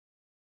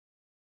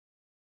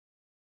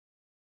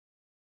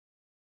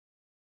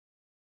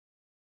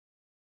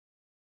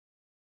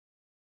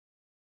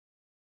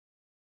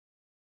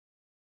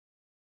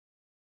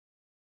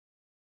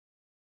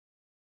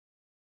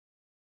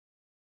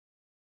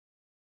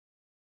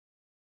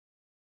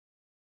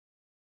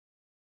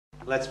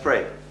Let's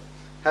pray.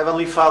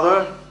 Heavenly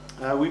Father,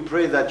 we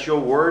pray that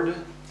your word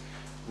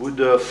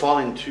would fall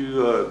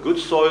into good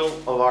soil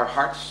of our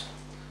hearts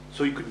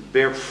so you could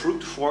bear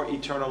fruit for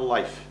eternal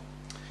life.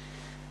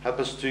 Help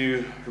us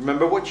to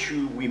remember what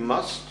we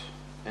must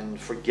and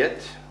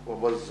forget what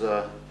was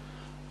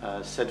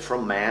said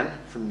from man,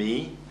 from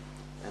me,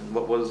 and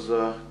what was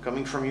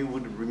coming from you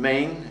would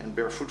remain and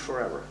bear fruit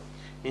forever.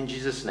 In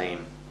Jesus'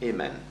 name,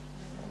 amen.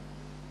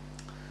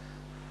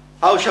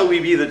 How shall we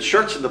be the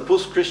church in the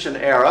post-Christian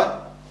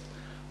era?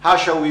 How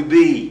shall we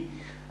be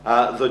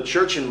the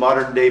church in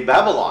modern-day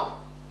Babylon?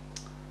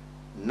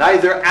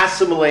 Neither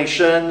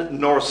assimilation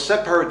nor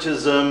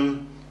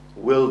separatism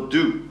will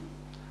do.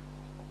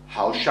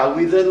 How shall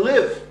we then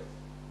live?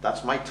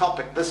 That's my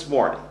topic this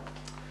morning.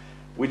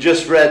 We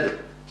just read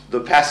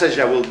the passage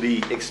I will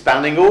be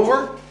expounding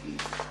over,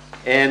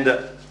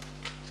 and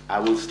I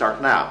will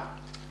start now.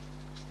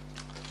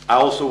 I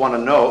also want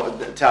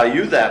to tell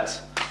you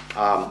that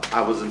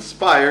I was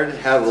inspired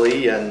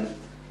heavily in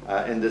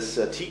this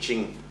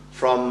teaching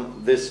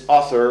from this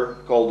author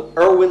called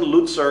Erwin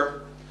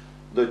Lutzer,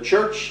 The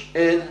Church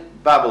in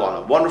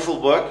Babylon, a wonderful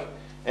book,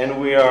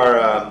 and we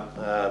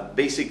are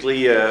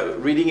basically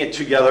reading it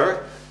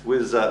together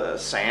with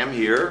Sam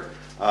here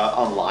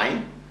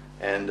online,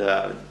 and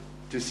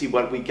to see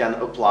what we can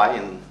apply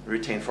and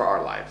retain for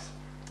our lives.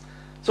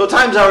 So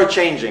times are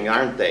changing,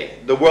 aren't they?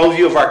 The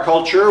worldview of our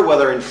culture,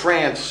 whether in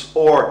France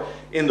or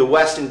in the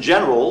West in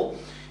general,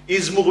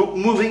 is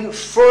moving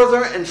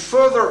further and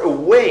further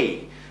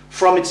away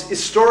from its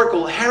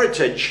historical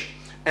heritage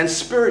and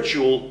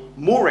spiritual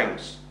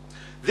moorings.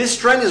 This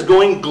trend is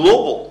going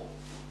global,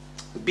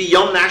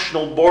 beyond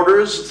national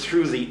borders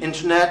through the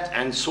internet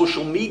and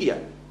social media.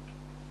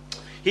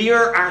 Here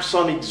are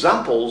some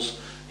examples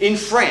in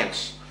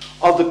France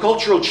of the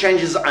cultural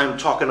changes I'm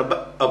talking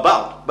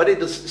about. But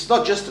it's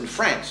not just in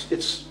France,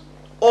 it's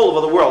all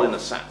over the world in a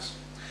sense.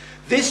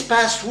 This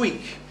past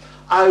week,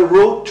 I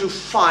wrote to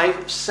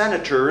 5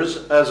 senators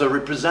as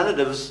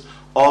representatives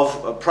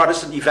of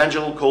Protestant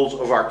evangelicals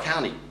of our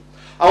county.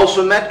 I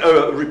also met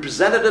a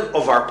representative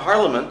of our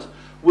parliament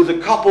with a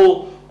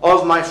couple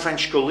of my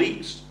French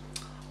colleagues.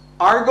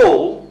 Our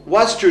goal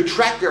was to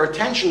attract their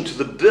attention to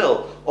the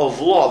bill of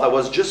law that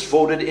was just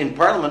voted in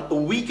Parliament a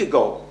week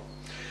ago,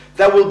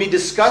 that will be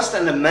discussed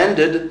and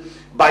amended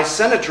by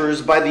senators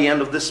by the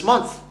end of this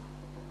month.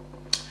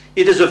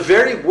 It is a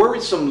very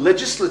worrisome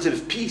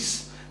legislative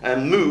piece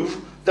and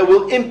move that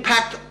will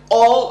impact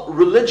all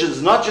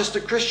religions, not just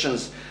the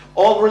Christians,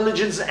 all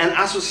religions and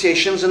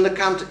associations in the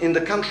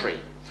country.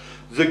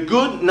 The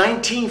good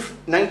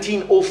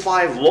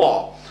 1905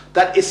 law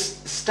that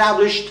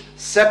established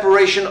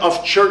separation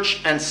of church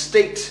and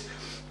state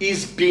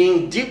is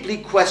being deeply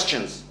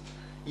questioned.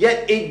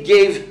 Yet it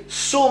gave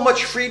so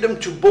much freedom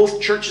to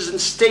both churches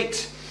and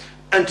state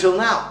until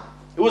now.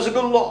 It was a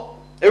good law.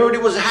 Everybody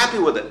was happy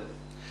with it.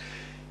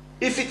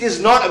 If it is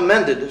not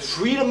amended,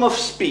 freedom of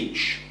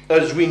speech,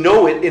 as we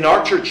know it in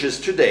our churches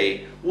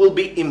today, will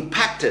be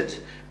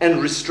impacted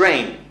and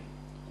restrained.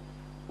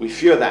 We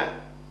fear that.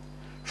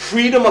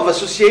 Freedom of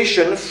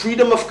association,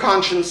 freedom of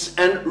conscience,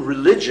 and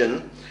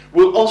religion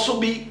will also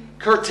be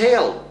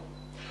curtailed.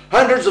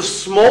 Hundreds of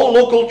small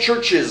local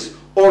churches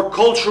or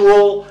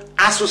cultural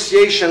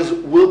associations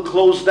will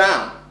close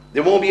down. They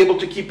won't be able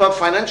to keep up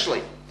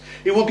financially.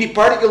 It will be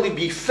particularly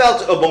be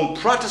felt among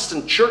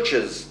Protestant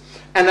churches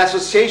and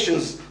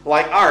associations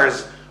like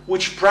ours,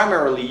 which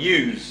primarily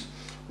use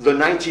the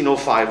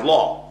 1905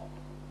 law.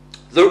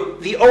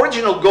 The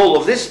original goal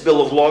of this bill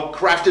of law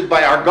crafted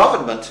by our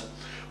government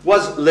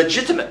was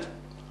legitimate: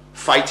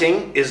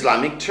 fighting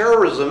Islamic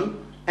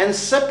terrorism and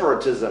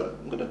separatism.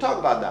 I'm going to talk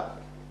about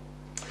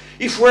that.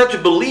 If we're to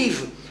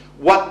believe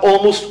what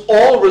almost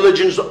all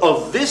religions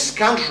of this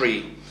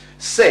country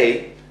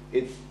say,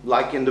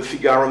 like in the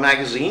Figaro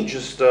magazine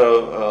just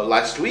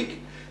last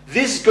week,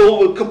 this goal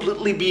will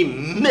completely be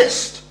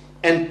missed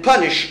and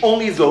punish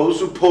only those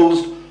who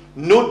posed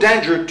no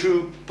danger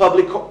to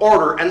public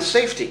order and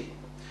safety.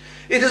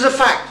 It is a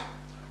fact.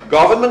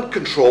 Government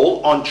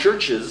control on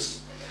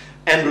churches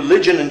and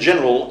religion in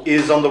general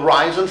is on the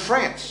rise in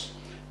France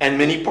and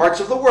many parts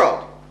of the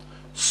world.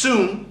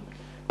 Soon,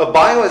 a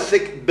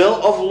bioethic bill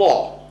of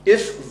law,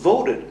 if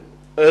voted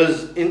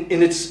as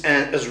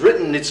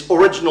written in its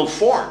original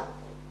form,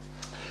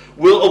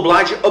 will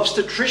oblige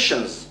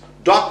obstetricians,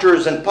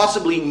 doctors, and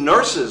possibly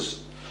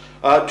nurses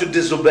to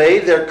disobey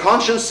their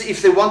conscience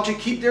if they want to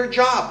keep their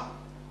job.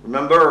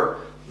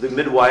 Remember the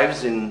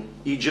midwives in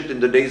Egypt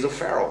in the days of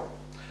Pharaoh.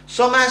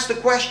 Some ask the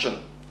question,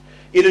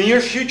 in the near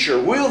future,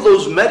 will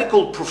those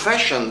medical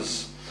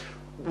professions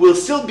will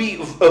still be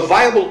a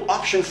viable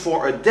option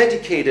for a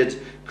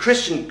dedicated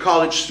Christian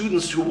college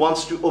student who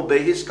wants to obey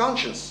his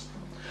conscience?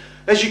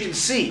 As you can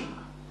see,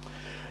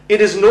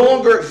 it is no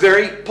longer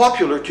very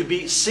popular to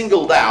be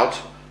singled out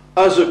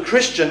as a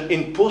Christian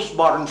in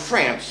postmodern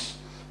France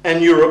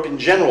and Europe in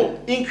general,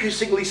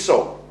 increasingly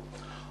so.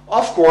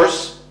 Of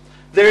course,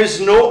 there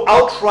is no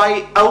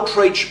outright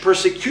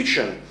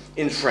persecution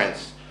in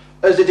France,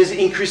 as it is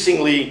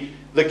increasingly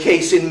the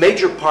case in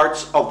major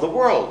parts of the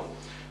world.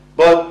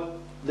 But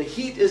the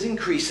heat is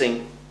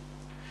increasing.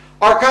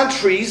 Our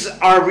countries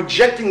are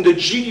rejecting the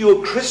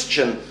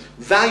Judeo-Christian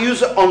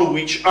values on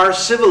which our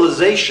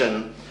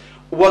civilization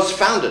was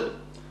founded.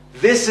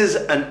 This is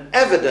an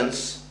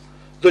evidence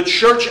the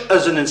church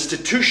as an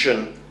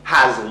institution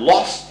has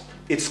lost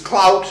its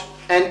clout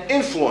and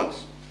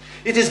influence.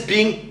 It is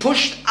being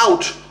pushed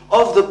out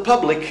of the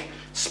public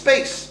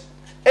space.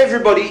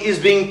 Everybody is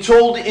being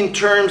told in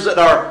terms that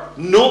are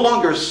no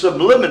longer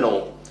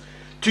subliminal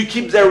to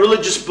keep their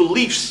religious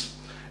beliefs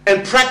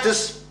and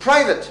practice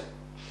private,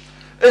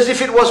 as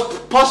if it was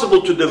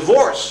possible to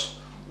divorce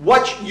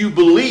what you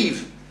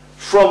believe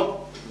from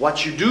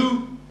what you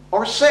do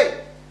or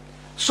say.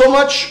 So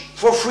much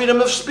for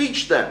freedom of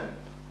speech then.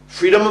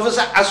 Freedom of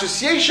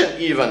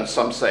association even,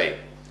 some say.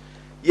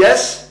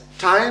 Yes,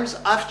 times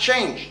have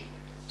changed.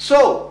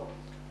 So,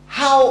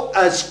 how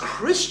as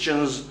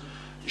Christians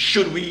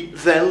should we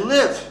then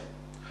live?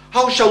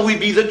 How shall we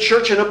be the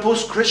church in a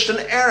post-Christian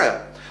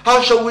era?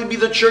 How shall we be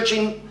the church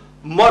in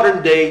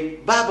modern-day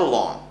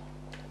Babylon?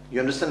 You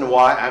understand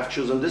why I've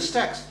chosen this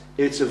text?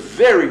 It's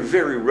very,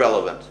 very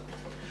relevant.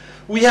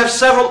 We have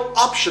several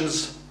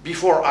options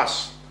before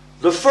us.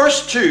 The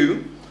first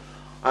two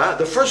are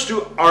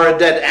a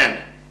dead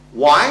end.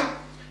 Why?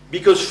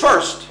 Because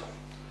first,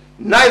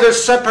 neither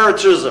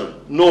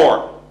separatism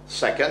nor,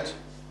 second,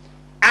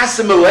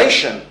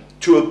 assimilation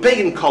to a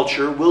pagan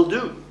culture will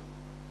do.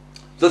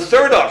 The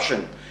third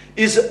option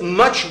is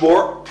much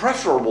more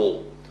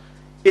preferable.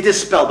 It is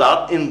spelled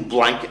out in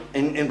black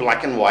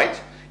and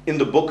white in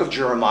the book of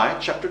Jeremiah,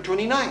 chapter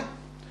 29.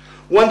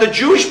 When the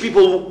Jewish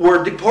people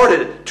were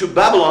deported to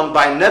Babylon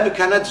by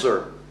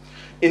Nebuchadnezzar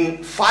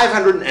in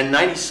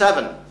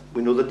 597,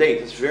 we know the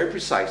date, it's very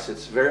precise,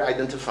 it's very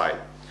identified,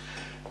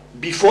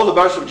 before the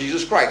birth of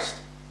Jesus Christ,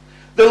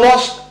 they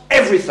lost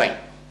everything.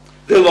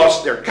 They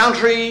lost their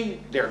country,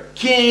 their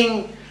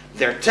king,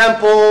 their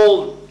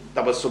temple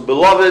that was so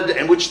beloved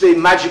and which they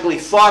magically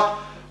thought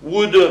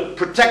would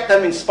protect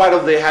them in spite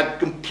of they had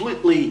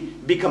completely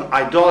become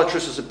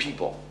idolatrous as a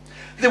people.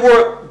 They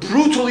were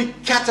brutally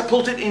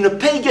catapulted into a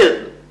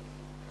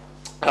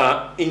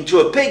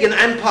pagan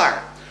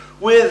empire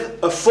with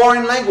a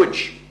foreign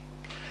language,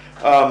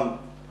 among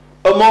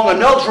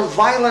an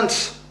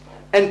ultra-violent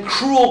and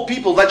cruel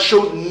people that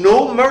showed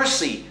no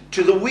mercy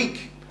to the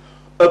weak,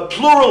 a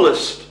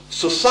pluralist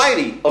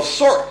society of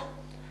sort,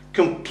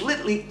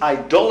 completely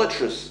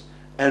idolatrous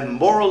and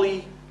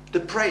morally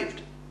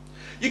depraved.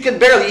 You can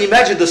barely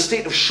imagine the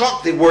state of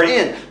shock they were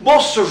in.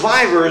 Most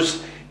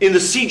survivors in the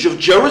siege of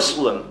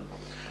Jerusalem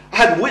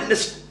had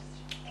witnessed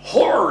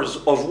horrors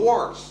of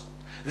wars.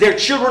 Their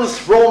children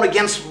thrown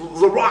against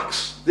the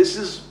rocks. This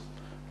is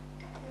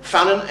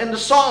found in the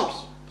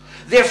Psalms.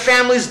 Their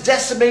families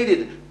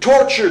decimated,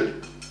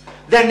 tortured,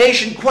 their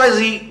nation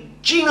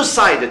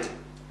quasi-genocided.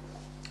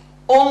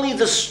 Only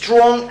the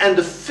strong and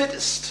the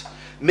fittest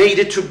made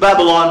it to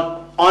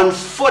Babylon on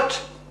foot,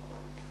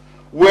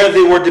 where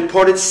they were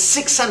deported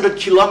 600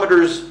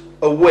 kilometers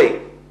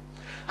away.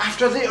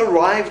 After they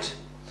arrived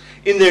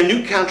in their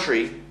new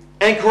country,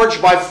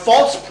 encouraged by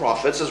false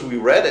prophets, as we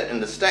read it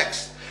in this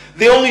text,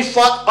 they only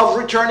thought of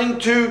returning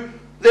to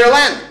their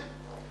land.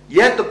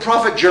 Yet the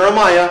prophet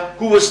Jeremiah,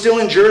 who was still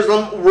in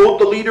Jerusalem, wrote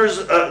the leaders,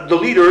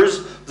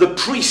 the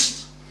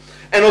priests,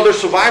 and other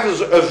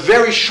survivors a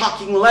very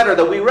shocking letter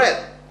that we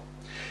read.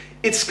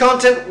 Its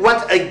content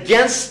went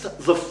against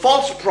the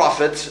false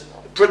prophets,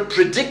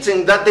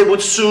 predicting that they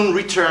would soon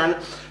return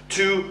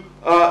to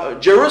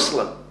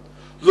Jerusalem.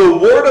 The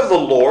word of the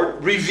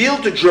Lord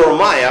revealed to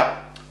Jeremiah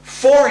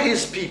for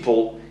his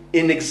people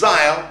in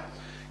exile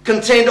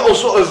contained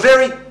also a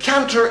very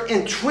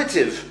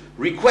counterintuitive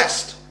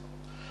request.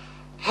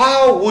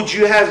 How would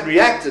you have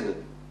reacted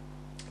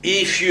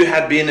if you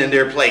had been in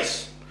their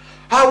place?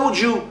 How would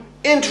you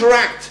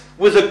interact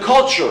with a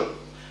culture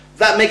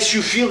that makes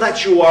you feel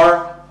that you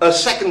are a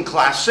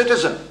second-class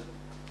citizen?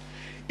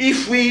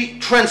 If we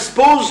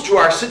transpose to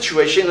our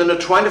situation in the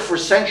 21st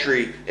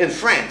century in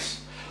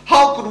France,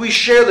 how could we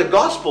share the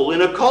gospel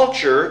in a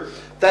culture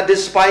that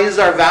despises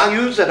our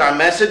values and our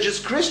message as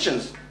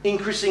Christians?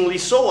 Increasingly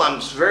so,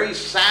 I'm very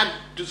sad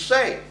to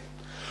say.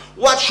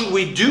 What should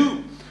we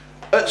do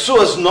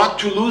so as not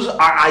to lose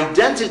our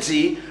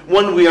identity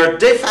when we are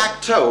de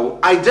facto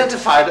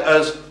identified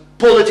as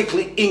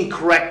politically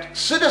incorrect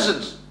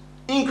citizens?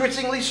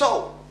 Increasingly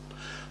so.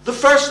 The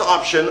first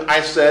option,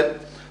 I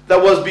said,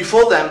 that was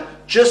before them,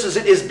 just as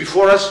it is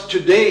before us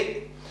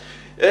today,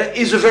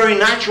 is a very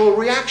natural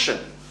reaction.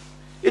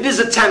 It is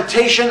a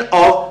temptation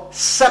of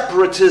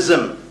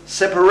separatism,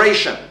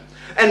 separation,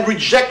 and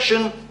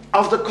rejection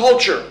of the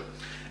culture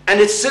and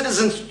its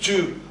citizens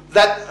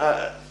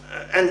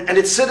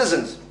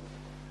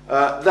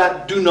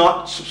that do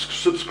not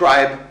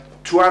subscribe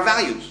to our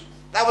values.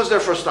 That was their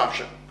first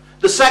option.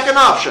 The second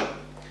option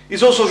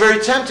is also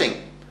very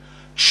tempting.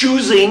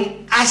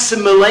 Choosing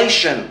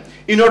assimilation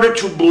in order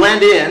to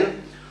blend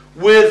in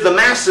with the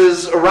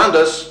masses around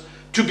us,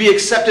 to be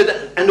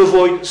accepted and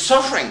avoid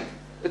suffering.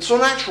 It's so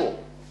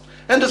natural.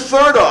 And the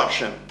third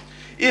option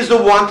is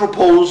the one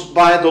proposed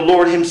by the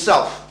Lord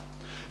himself,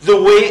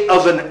 the way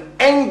of an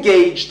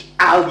engaged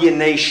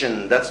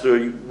alienation. That's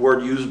the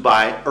word used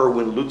by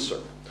Erwin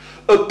Lutzer.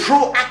 A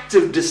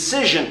proactive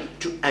decision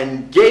to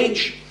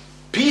engage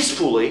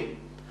peacefully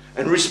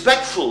and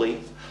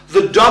respectfully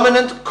the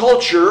dominant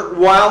culture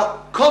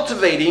while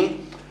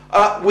cultivating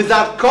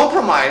without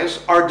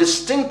compromise our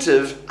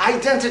distinctive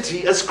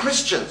identity as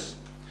Christians.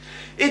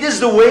 It is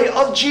the way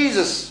of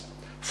Jesus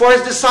for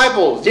his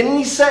disciples. Didn't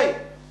he say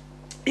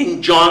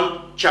in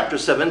John chapter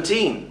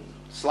 17,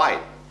 slide,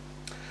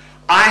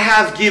 I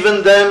have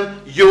given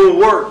them your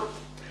word,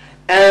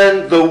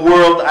 and the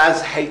world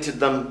has hated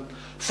them,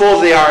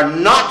 for they are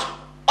not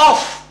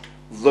of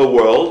the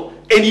world,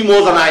 any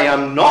more than I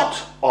am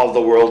not of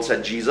the world,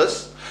 said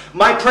Jesus.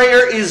 My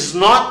prayer is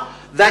not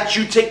that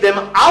you take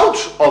them out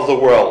of the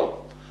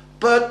world,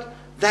 but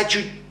that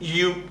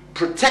you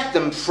protect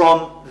them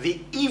from the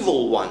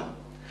evil one.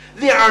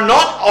 They are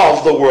not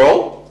of the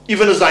world,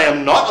 even as I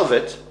am not of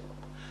it.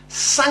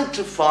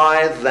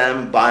 Sanctify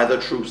them by the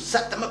truth.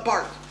 Set them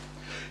apart.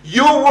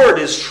 Your word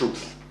is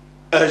truth.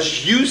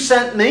 As you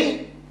sent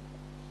me,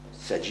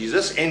 said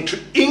Jesus,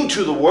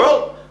 into the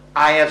world,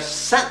 I have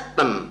sent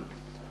them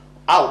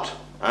out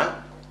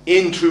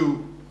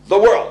into the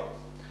world.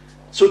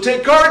 So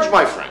take courage,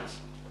 my friends.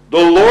 The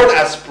Lord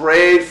has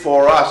prayed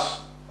for us.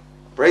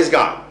 Praise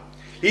God.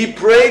 He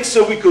prayed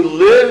so we could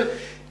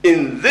live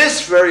in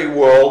this very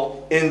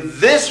world, in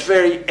this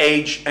very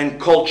age and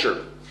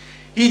culture.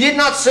 He did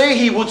not say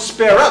he would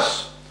spare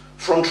us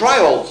from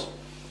trials,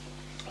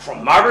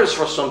 from martyrs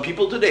for some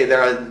people today.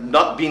 There have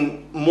not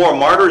been more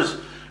martyrs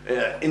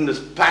in the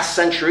past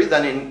century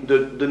than in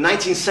the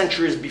 19th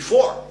centuries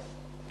before.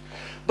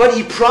 But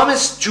he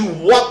promised to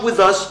walk with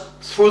us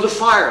through the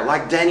fire,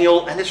 like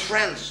Daniel and his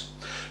friends.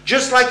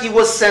 Just like he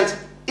was sent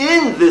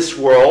in this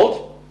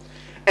world,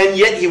 and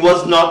yet he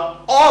was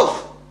not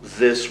of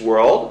this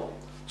world,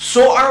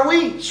 so are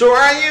we, so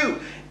are you.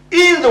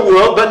 In the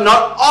world, but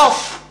not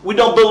of. We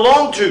don't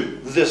belong to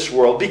this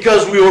world,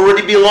 because we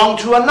already belong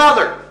to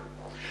another.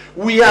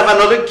 We have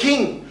another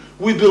king.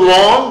 We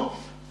belong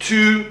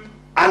to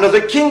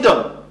another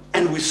kingdom,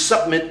 and we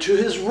submit to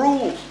his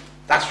rules.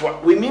 That's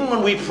what we mean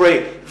when we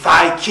pray,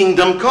 thy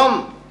kingdom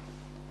come,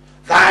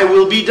 thy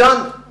will be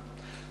done.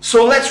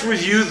 So let's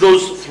review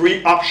those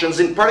three options,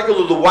 in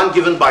particular the one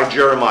given by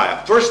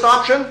Jeremiah. First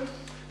option,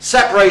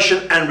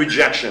 separation and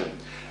rejection,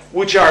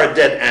 which are a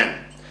dead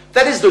end.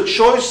 That is the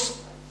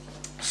choice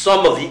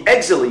some of the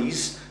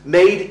exiles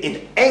made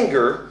in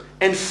anger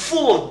and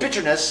full of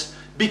bitterness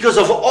because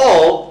of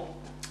all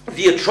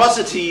the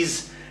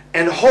atrocities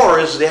and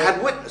horrors they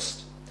had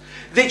witnessed.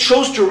 They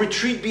chose to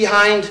retreat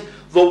behind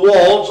the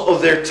walls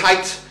of their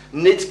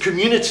tight-knit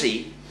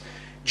community,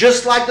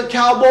 just like the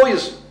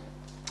cowboys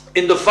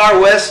in the Far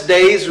West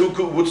days who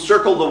would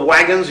circle the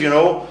wagons,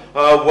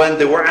 when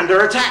they were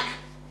under attack.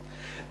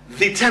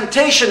 The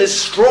temptation is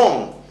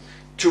strong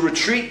to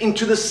retreat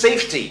into the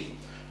safety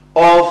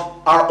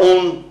of our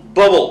own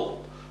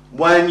bubble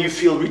when you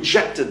feel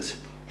rejected,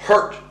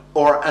 hurt,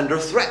 or under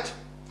threat.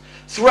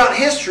 Throughout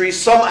history,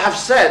 some have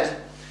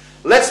said,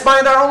 let's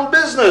mind our own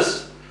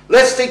business.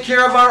 Let's take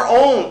care of our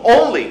own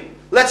only.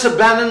 Let's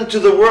abandon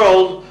the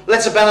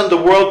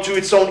world to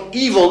its own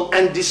evil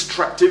and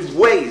destructive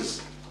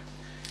ways.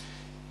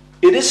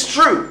 It is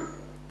true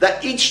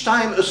that each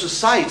time a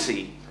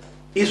society,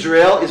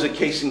 Israel is a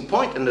case in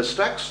point in this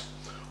text,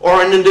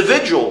 or an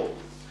individual,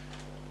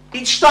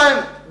 each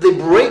time they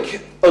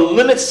break a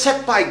limit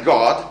set by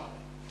God,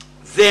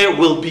 there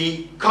will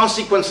be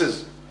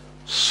consequences.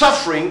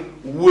 Suffering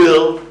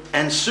will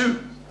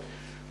ensue.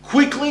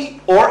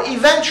 Quickly or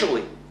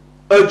eventually,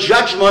 a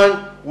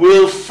judgment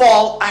will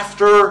fall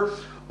after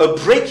a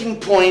breaking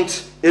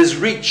point is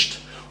reached,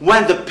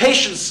 when the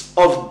patience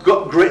of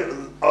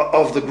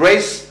the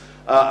grace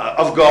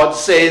of God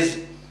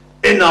says,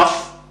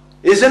 enough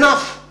is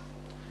enough.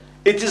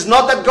 It is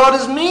not that God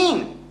is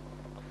mean,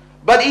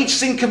 but each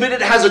sin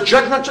committed has a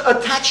judgment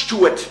attached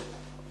to it.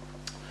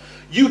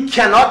 You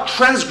cannot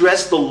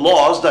transgress the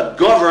laws that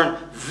govern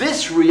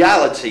this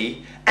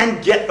reality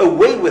and get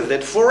away with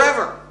it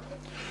forever.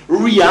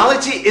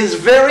 Reality is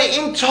very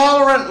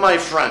intolerant, my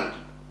friend.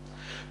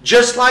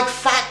 Just like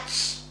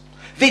facts,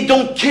 they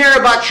don't care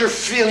about your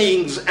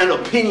feelings and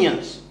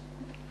opinions.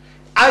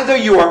 Either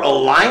you are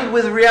aligned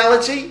with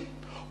reality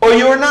or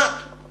you are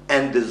not,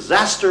 and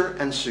disaster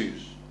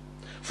ensues.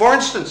 For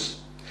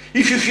instance,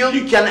 if you feel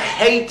you can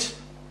hate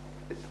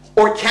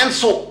or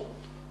cancel,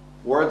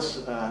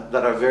 words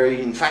that are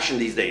very in fashion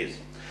these days.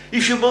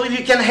 If you believe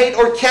you can hate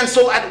or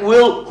cancel at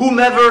will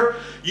whomever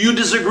you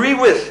disagree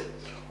with,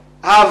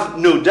 have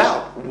no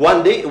doubt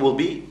one day it will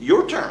be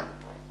your turn.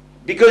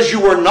 Because you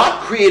were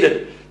not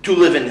created to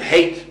live in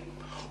hate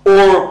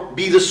or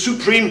be the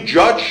supreme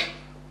judge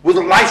with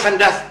life and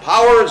death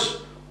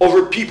powers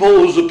over people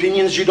whose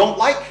opinions you don't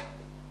like.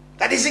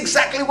 That is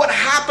exactly what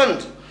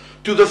happened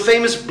to the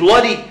famous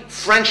bloody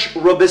French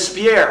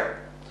Robespierre,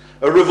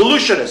 a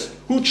revolutionist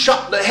who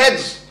chopped the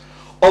heads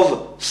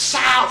of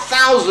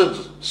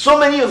thousands, so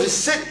many of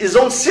his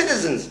own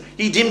citizens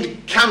he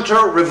deemed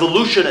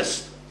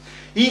counter-revolutionists.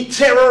 He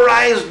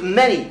terrorized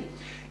many.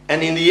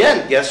 And in the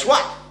end, guess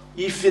what?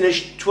 he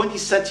finished 20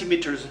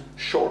 centimeters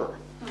shorter.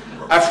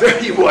 After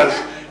he was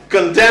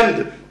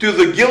condemned to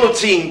the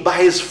guillotine by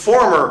his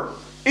former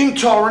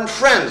intolerant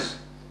friends,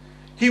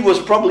 he was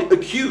probably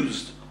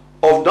accused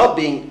of not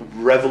being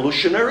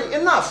revolutionary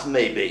enough,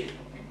 maybe.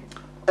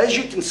 As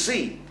you can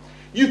see,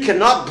 you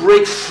cannot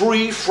break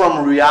free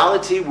from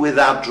reality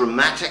without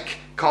dramatic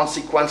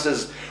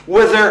consequences,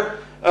 whether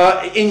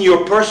in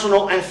your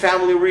personal and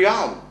family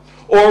realm,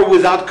 or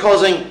without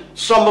causing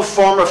some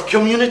form of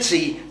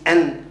community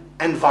and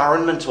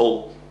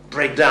environmental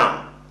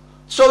breakdown.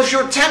 So if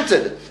you're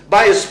tempted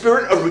by a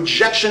spirit of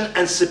rejection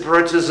and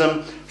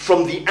separatism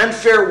from the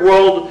unfair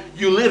world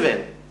you live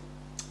in,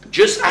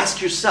 just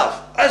ask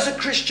yourself, as a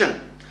Christian,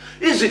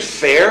 is it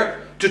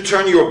fair to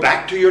turn your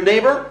back to your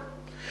neighbor?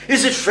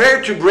 Is it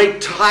fair to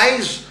break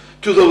ties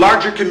to the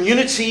larger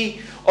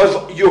community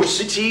of your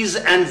cities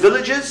and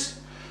villages?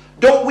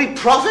 Don't we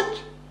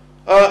profit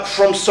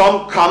from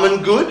some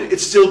common good it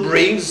still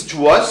brings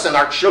to us and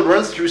our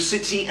children through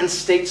city and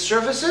state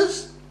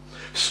services?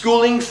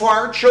 Schooling for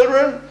our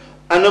children,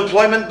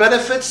 unemployment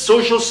benefits,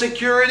 social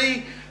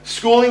security,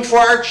 schooling for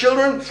our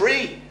children,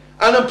 free,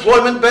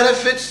 unemployment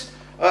benefits,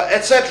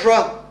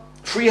 etc.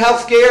 Free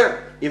health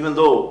care, even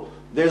though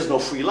there's no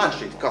free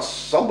lunch, it costs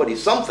somebody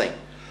something.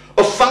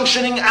 A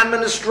functioning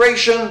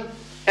administration,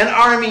 an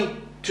army,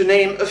 to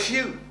name a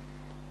few.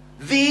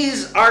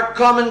 These are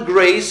common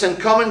grace and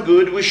common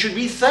good we should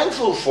be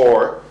thankful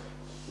for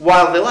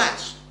while they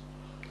last.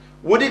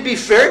 Would it be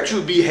fair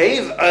to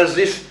behave as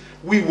if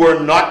we were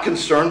not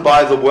concerned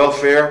by the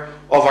welfare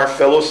of our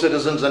fellow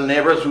citizens and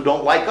neighbors who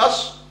don't like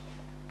us?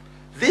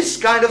 This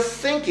kind of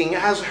thinking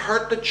has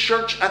hurt the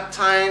church at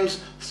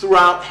times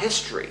throughout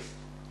history.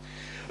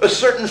 A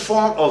certain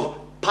form of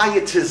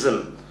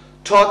pietism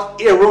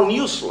taught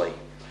erroneously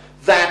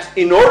that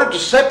in order to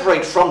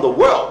separate from the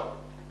world,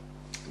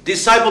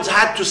 disciples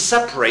had to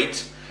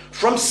separate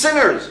from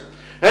sinners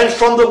and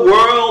from the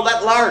world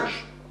at large.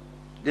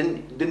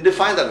 Didn't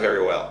define that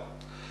very well.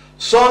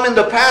 Some in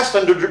the past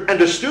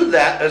understood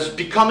that as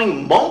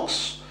becoming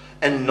monks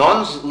and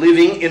nuns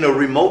living in a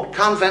remote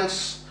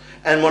convents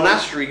and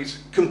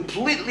monasteries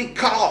completely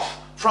cut off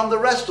from the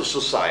rest of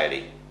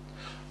society.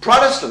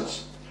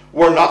 Protestants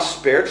were not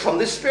spared from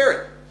this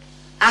spirit.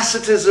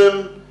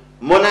 Asceticism,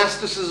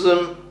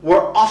 monasticism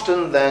were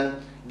often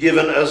then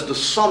given as the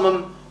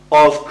summum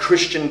of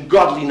Christian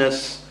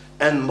godliness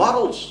and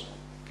models.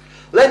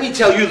 Let me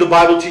tell you, the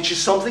Bible teaches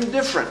something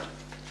different.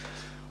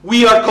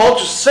 We are called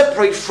to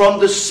separate from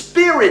the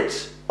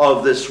spirit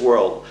of this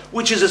world,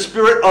 which is a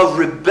spirit of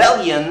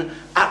rebellion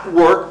at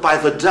work by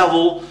the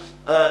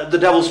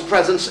devil's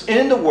presence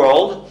in the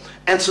world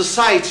and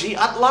society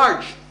at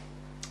large.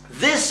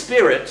 This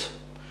spirit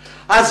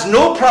has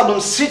no problem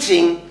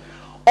sitting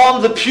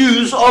on the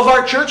pews of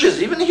our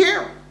churches, even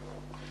here,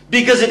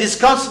 because it is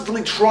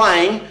constantly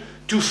trying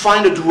to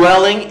find a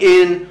dwelling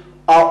in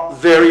our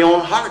very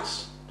own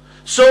hearts.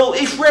 So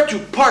if we're to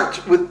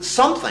part with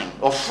something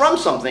or from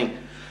something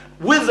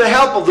with the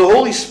help of the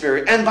Holy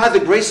Spirit and by the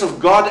grace of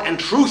God and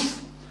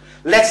truth,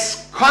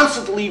 let's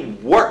constantly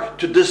work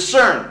to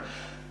discern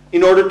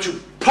in order to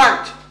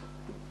part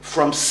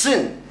from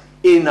sin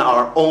in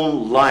our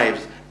own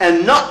lives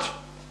and not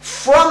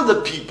from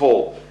the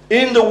people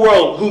in the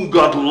world whom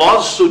God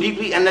loves so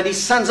deeply and that He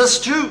sends us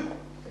to.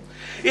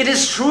 It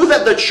is true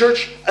that the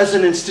church as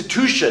an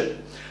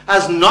institution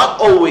has not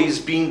always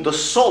been the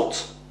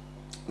salt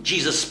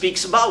Jesus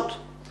speaks about.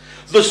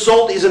 The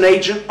salt is an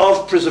agent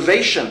of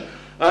preservation,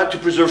 to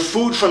preserve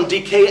food from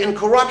decay and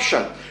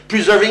corruption.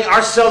 Preserving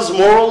ourselves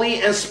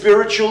morally and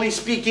spiritually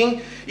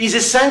speaking is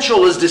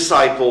essential as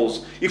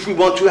disciples if we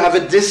want to have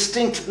a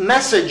distinct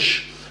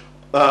message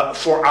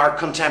for our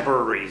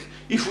contemporaries.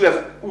 If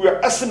we are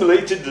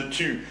assimilated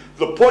to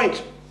the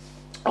point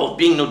of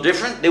being no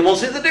different, they won't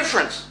see the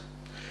difference.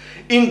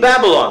 In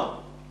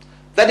Babylon,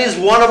 that is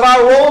one of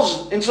our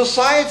roles in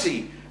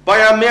society,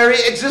 by our merry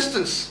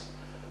existence,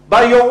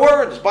 by your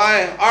words,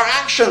 by our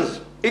actions.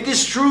 It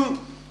is true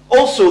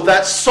also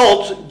that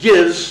salt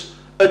gives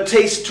a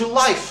taste to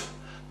life.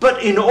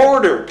 But in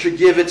order to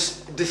give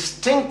its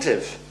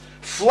distinctive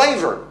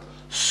flavor,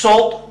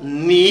 salt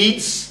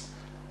needs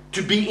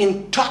to be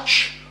in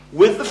touch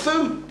with the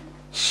food.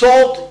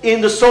 Salt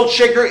in the salt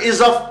shaker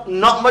is of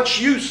not much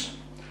use.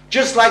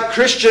 Just like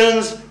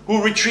Christians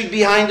who retreat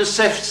behind the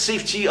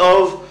safety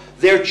of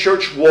their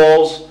church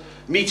walls,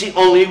 meeting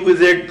only with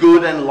their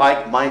good and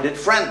like-minded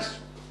friends.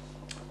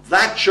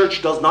 That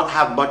church does not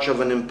have much of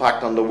an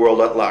impact on the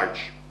world at large.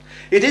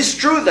 It is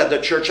true that the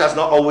church has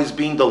not always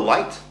been the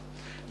light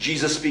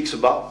Jesus speaks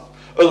about,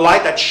 a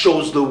light that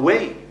shows the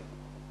way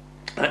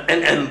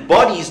and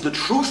embodies the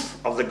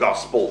truth of the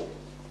gospel.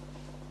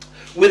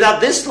 Without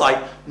this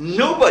light,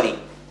 nobody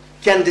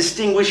can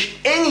distinguish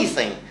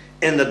anything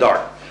in the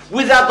dark.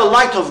 Without the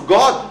light of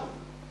God,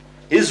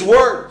 His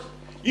Word,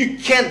 you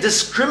can't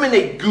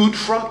discriminate good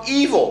from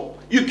evil.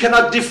 You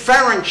cannot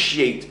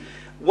differentiate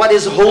what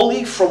is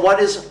holy from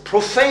what is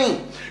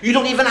profane. You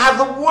don't even have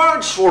the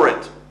words for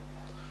it.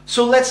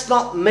 So let's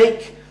not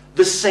make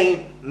the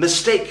same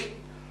mistake.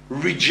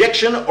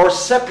 Rejection or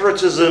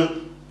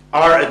separatism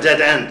are a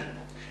dead end.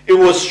 It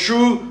was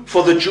true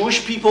for the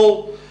Jewish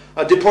people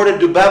deported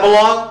to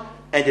Babylon,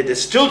 and it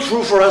is still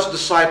true for us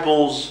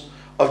disciples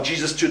of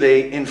Jesus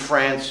today in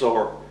France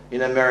or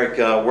in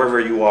America, wherever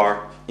you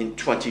are in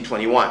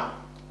 2021.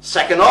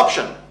 Second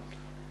option,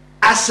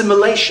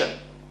 assimilation.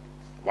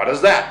 What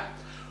is that?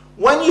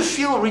 When you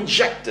feel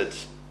rejected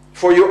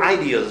for your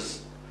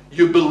ideas,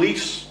 your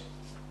beliefs,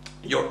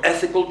 your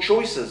ethical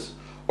choices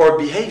or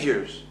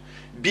behaviors,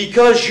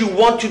 because you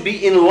want to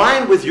be in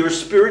line with your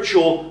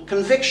spiritual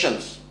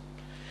convictions,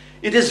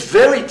 it is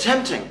very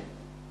tempting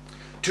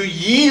to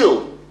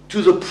yield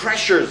to the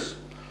pressures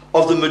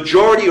of the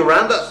majority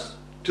around us,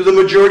 to the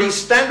majority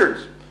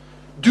standards.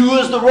 Do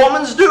as the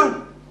Romans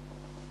do.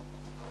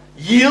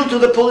 Yield to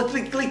the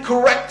politically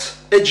correct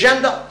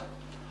agenda.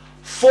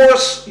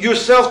 Force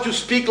yourself to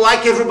speak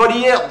like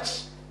everybody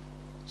else.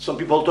 Some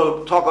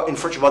people talk in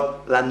French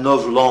about la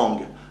nouvelle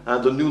langue,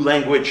 the new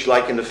language,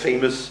 like in the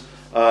famous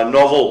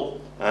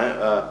novel,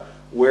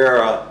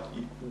 where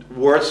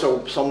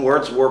some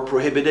words were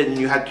prohibited and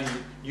you had to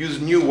use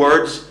new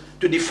words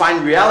to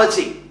define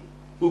reality.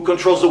 Who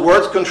controls the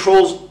words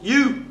controls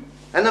you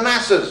and the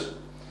masses.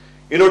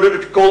 In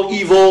order to call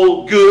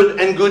evil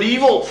good and good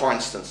evil, for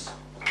instance.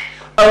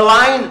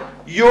 Align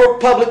your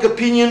public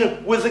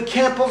opinion with the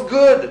camp of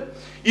good,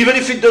 even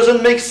if it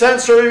doesn't make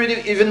sense or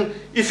even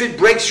if it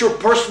breaks your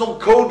personal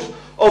code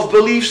of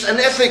beliefs and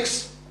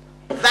ethics.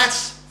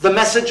 That's the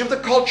message of the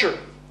culture.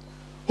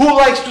 Who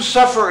likes to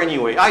suffer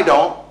anyway? I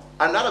don't.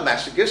 I'm not a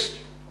masochist.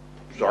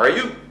 So are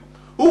you?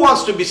 Who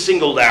wants to be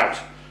singled out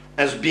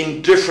as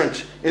being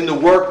different in the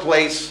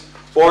workplace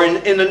or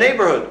in the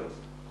neighborhood?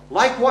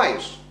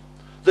 Likewise,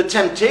 the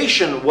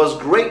temptation was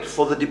great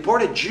for the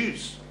deported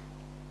Jews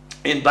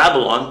in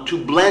Babylon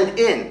to blend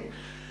in.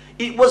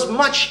 It was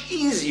much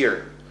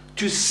easier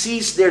to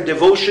cease their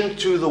devotion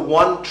to the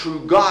one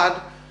true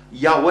God,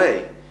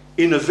 Yahweh,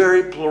 in a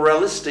very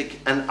pluralistic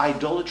and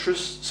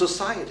idolatrous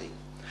society.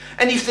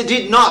 And if they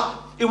did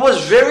not, it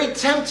was very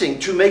tempting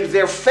to make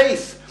their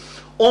faith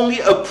only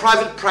a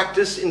private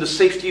practice in the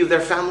safety of their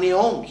family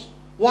homes.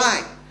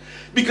 Why?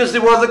 Because they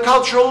were the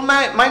cultural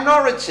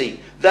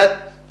minority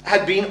that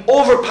had been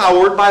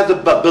overpowered by the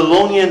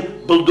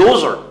Babylonian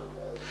bulldozer.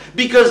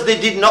 Because they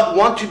did not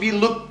want to be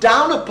looked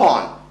down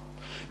upon.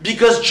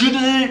 Because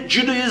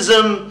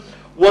Judaism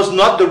was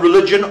not the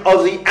religion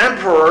of the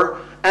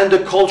emperor and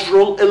the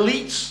cultural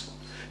elites.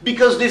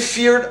 Because they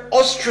feared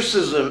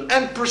ostracism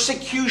and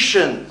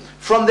persecution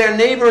from their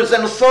neighbors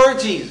and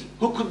authorities.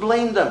 Who could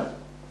blame them?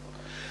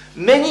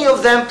 Many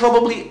of them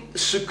probably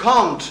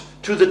succumbed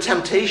to the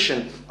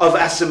temptation of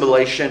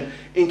assimilation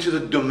into the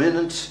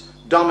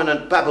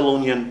dominant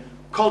Babylonian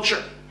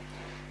culture.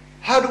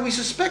 How do we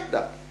suspect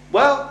that?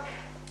 Well,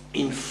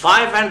 in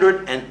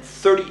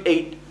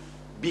 538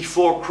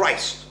 before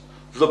Christ,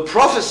 the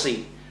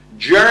prophecy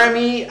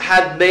Jeremy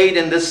had made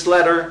in this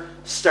letter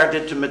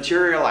started to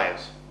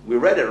materialize. We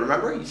read it,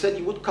 remember? He said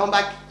he would come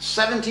back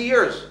 70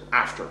 years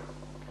after.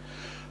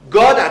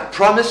 God had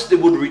promised they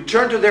would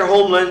return to their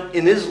homeland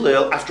in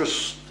Israel after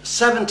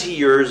 70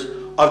 years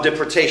of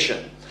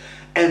deportation.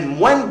 And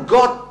when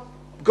God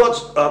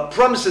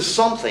promises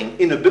something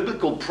in a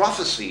biblical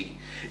prophecy,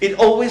 it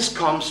always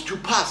comes to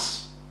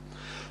pass.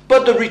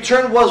 But the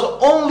return was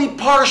only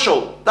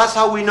partial. That's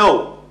how we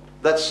know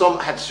that some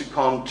had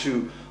succumbed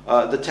to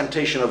the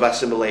temptation of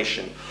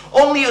assimilation.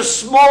 Only a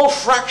small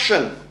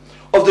fraction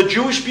of the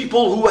Jewish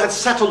people who had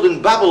settled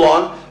in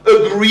Babylon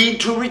agreed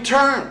to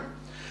return.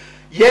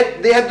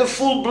 Yet they had the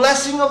full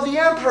blessing of the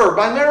emperor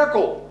by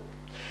miracle.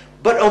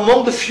 But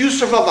among the few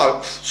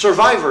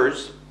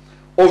survivors,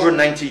 over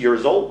 90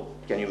 years old,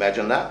 can you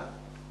imagine that?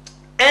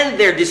 And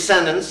their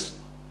descendants,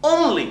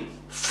 only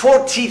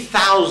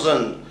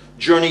 40,000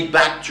 journeyed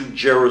back to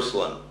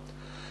Jerusalem.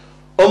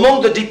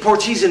 Among the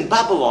deportees in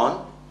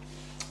Babylon,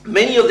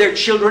 many of their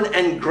children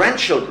and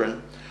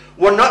grandchildren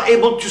were not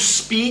able to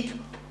speak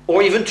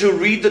or even to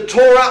read the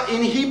Torah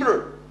in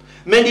Hebrew.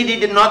 Many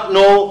did not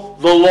know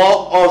the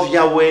law of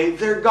Yahweh,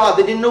 their God.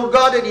 They didn't know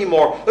God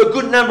anymore. A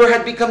good number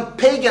had become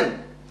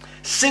pagan,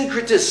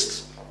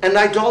 syncretists, and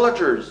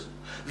idolaters.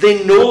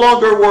 They no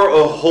longer were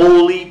a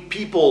holy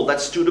people that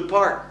stood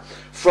apart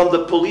from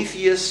the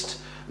polytheist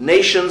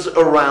nations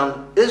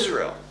around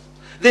Israel.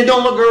 They no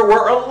longer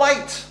were a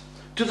light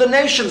to the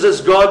nations as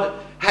God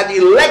had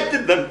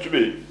elected them to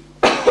be.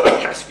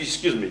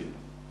 Excuse me.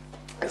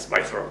 That's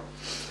my throat.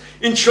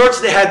 In short,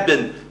 they had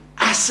been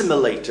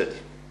assimilated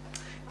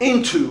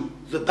into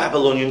the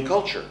Babylonian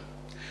culture.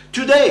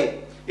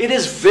 Today, it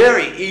is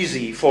very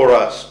easy for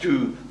us,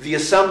 to the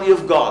Assembly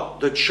of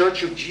God, the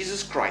Church of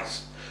Jesus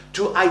Christ,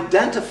 to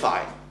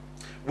identify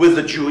with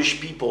the Jewish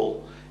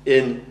people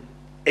in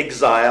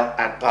exile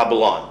at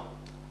Babylon.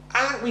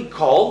 Aren't we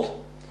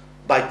called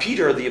by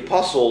Peter the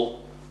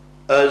Apostle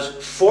as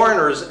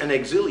foreigners and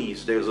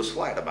exiles? There's a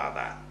slide about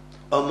that.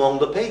 Among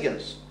the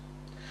pagans.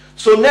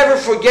 So never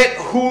forget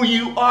who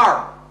you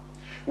are,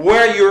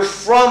 where you're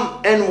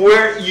from, and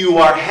where you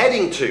are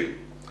heading to.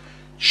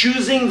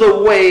 Choosing the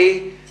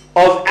way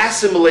of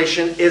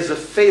assimilation is a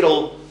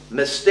fatal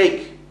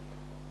mistake.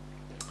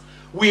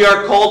 We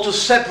are called to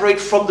separate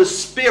from the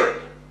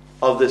spirit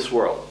of this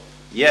world.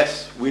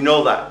 Yes, we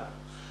know that.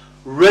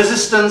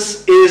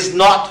 Resistance is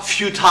not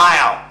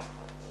futile.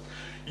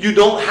 You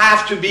don't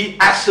have to be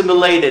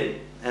assimilated.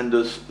 And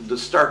the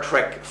Star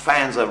Trek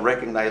fans have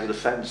recognized the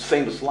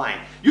famous line.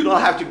 You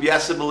don't have to be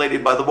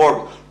assimilated by the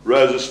Borg.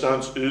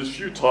 Resistance is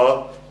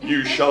futile.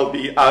 You shall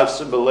be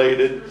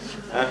assimilated.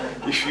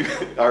 If you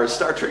are a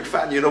Star Trek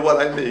fan, you know what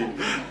I mean.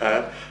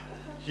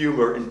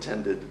 Humor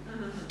intended.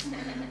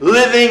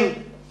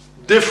 Living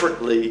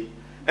differently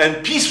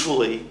and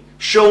peacefully,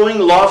 showing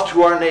love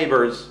to our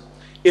neighbors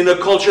in a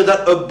culture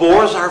that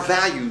abhors our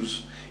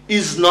values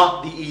is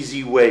not the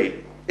easy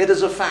way. It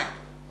is a fact.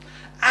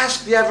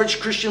 Ask the average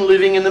Christian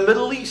living in the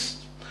Middle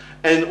East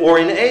or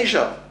in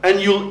Asia,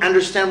 and you'll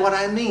understand what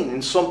I mean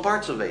in some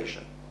parts of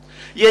Asia.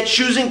 Yet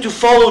choosing to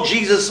follow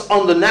Jesus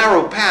on the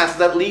narrow path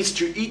that leads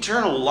to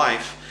eternal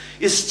life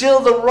is still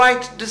the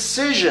right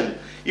decision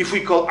if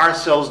we call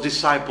ourselves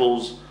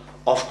disciples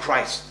of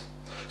Christ.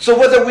 So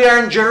whether we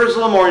are in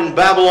Jerusalem or in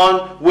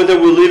Babylon, whether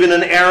we live in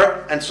an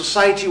era and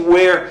society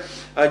where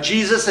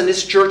Jesus and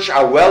his church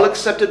are well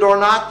accepted or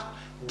not,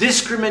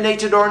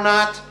 discriminated or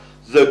not,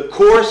 the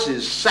course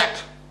is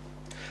set.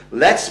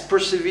 Let's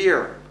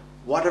persevere,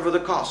 whatever the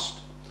cost.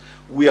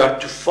 We are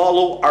to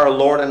follow our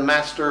Lord and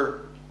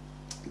Master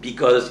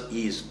because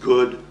he is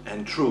good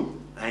and true,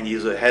 and he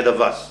is ahead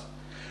of us.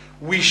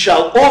 We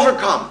shall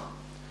overcome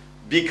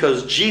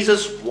because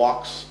Jesus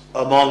walks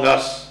among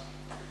us.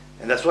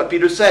 And that's what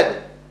Peter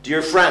said.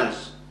 Dear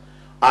friends,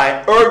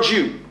 I urge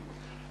you,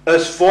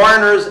 as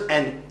foreigners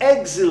and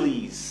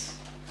exiles,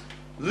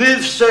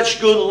 live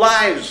such good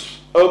lives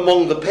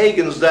among the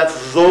pagans that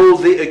though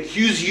they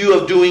accuse you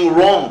of doing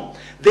wrong,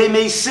 they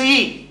may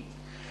see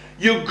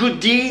your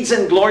good deeds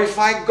and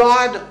glorify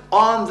God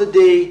on the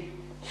day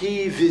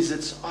he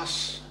visits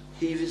us.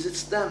 He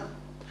visits them.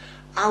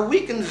 Are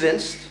we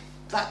convinced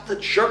that the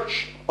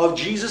Church of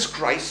Jesus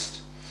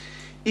Christ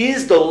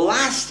is the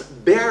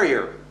last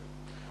barrier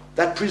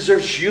that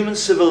preserves human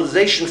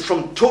civilization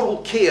from total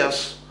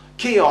chaos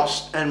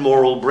and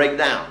moral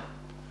breakdown?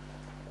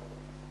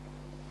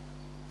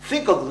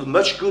 Think of the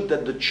much good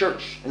that the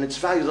church and its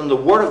values and the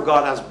Word of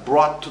God has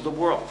brought to the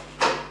world.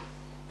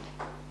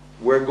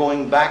 We're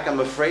going back, I'm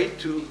afraid,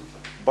 to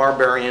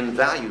barbarian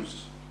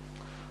values.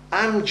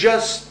 I'm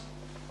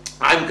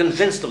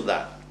convinced of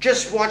that.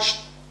 Just watch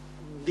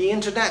the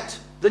internet,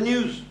 the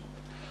news.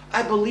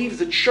 I believe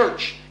the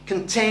church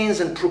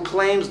contains and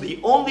proclaims the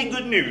only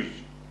good news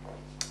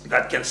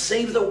that can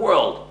save the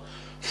world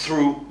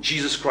through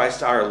Jesus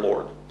Christ our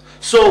Lord.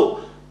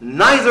 So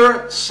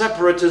neither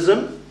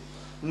separatism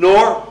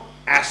nor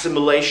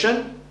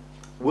assimilation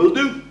will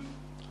do.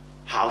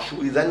 How should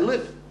we then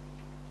live?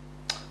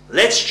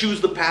 Let's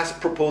choose the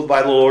path proposed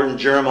by the Lord in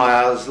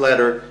Jeremiah's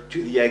letter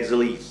to the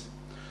exiles.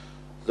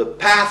 The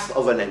path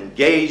of an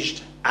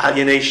engaged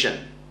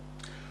alienation.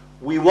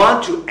 We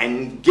want to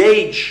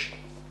engage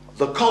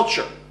the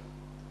culture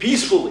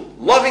peacefully,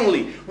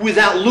 lovingly,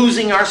 without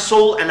losing our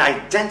soul and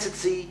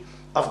identity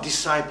of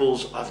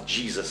disciples of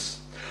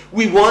Jesus.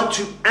 We want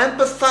to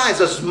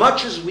empathize as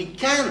much as we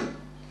can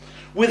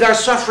with our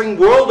suffering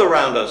world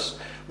around us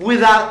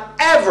without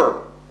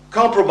ever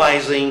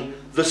compromising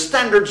the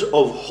standards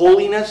of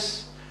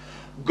holiness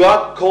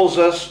God calls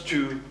us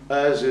to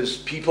as his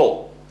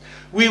people.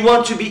 We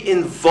want to be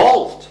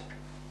involved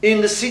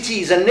in the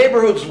cities and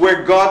neighborhoods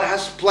where God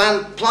has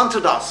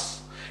planted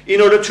us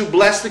in order to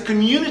bless the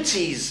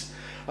communities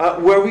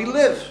where we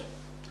live.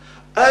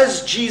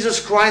 As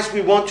Jesus Christ,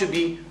 we want to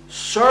be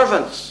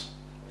servants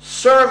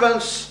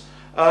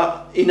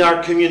in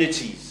our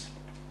communities,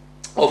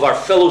 of our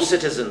fellow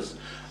citizens.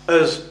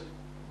 As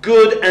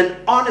good and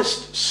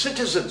honest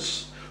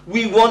citizens,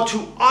 we want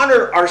to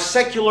honor our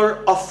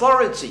secular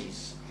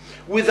authorities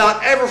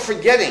without ever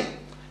forgetting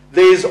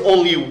there is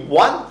only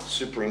one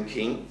Supreme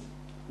King.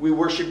 We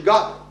worship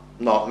God,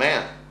 not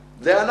man.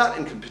 They are not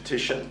in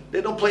competition. They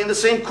don't play in the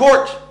same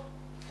court.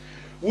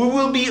 We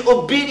will be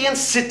obedient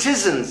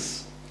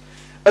citizens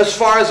as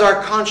far as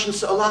our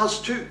conscience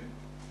allows to.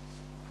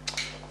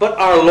 But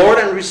our love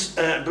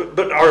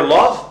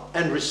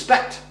and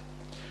respect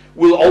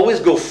will always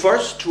go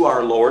first to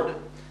our Lord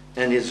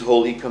and his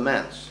holy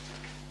commands.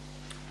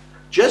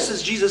 Just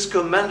as Jesus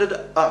commanded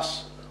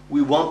us,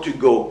 we want to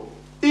go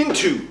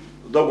into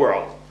the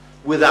world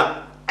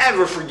without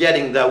ever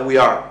forgetting that we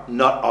are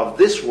not of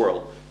this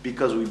world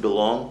because we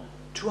belong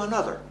to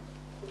another.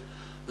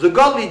 The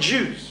godly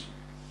Jews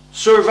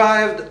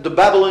survived the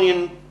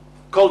Babylonian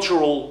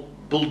cultural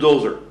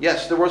bulldozer.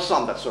 Yes, there were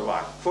some that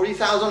survived,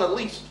 40,000 at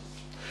least.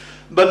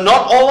 But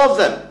not all of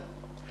them.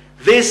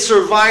 They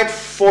survived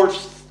for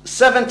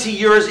 70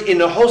 years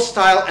in a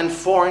hostile and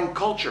foreign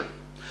culture.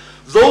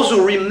 Those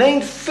who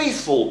remained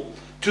faithful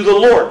to the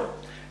Lord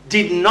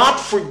did not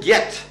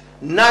forget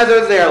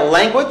neither their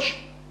language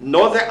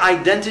nor their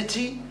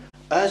identity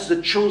as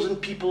the chosen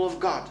people of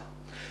God.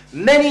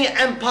 Many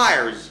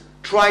empires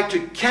tried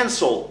to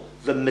cancel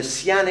the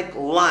messianic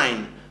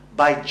line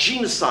by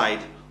genocide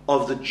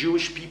of the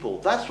Jewish people.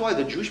 That's why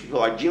the Jewish people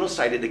are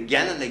genocided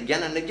again and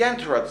again and again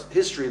throughout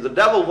history. The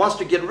devil wants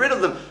to get rid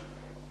of them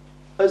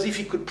as if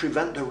he could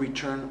prevent the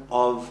return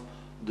of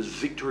the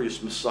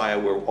victorious Messiah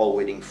we're all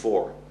waiting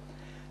for.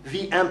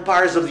 The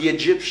empires of the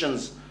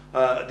Egyptians,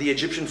 the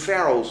Egyptian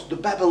pharaohs, the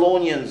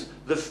Babylonians,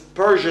 the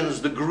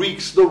Persians, the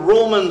Greeks, the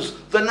Romans,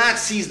 the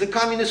Nazis, the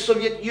Communist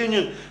Soviet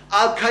Union,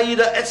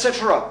 Al-Qaeda,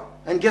 etc.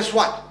 And guess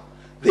what?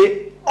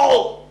 They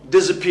all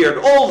disappeared,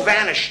 all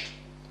vanished.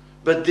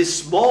 But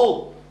this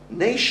small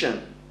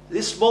nation,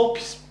 this small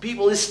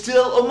people is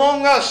still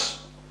among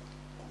us.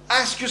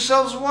 Ask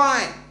yourselves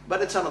why.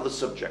 But it's another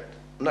subject.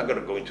 I'm not going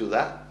to go into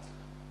that.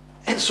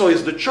 And so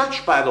is the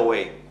church, by the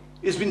way.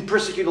 It's been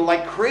persecuted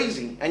like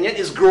crazy, and yet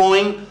is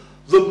growing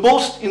the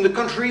most in the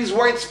countries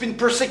where it's been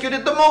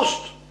persecuted the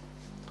most.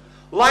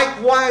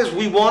 Likewise,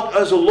 we want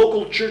as a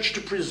local church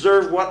to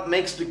preserve what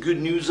makes the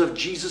good news of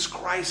Jesus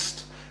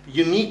Christ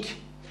unique.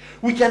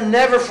 We can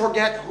never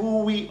forget who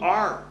we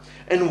are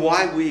and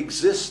why we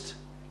exist.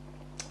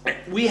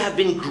 We have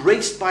been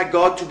graced by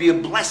God to be a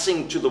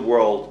blessing to the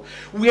world.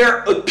 We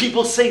are a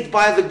people saved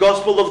by the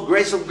gospel of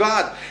grace of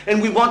God,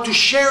 and we want to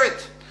share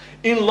it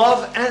in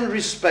love and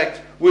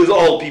respect with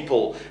all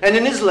people. And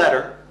in his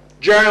letter,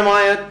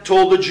 Jeremiah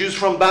told the Jews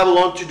from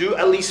Babylon to do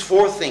at least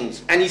 4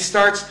 things. And he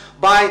starts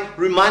by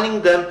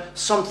reminding them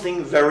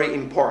something very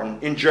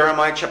important. In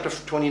Jeremiah chapter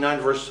 29,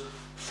 verse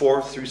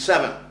 4 through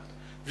 7.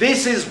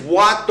 This is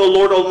what the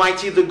Lord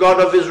Almighty, the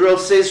God of Israel,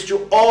 says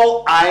to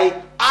all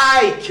I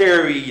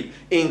carried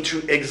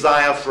into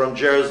exile from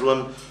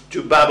Jerusalem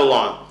to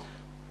Babylon.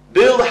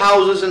 Build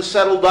houses and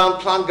settle down,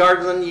 plant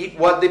gardens and eat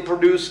what they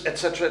produce,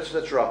 etc.,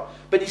 etc.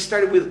 But he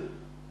started with,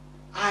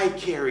 I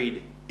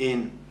carried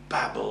in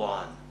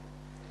Babylon.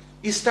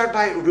 He started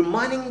by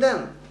reminding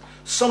them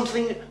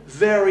something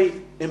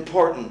very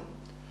important.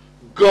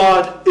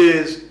 God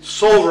is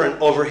sovereign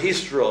over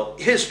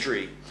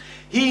history.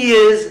 He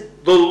is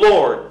the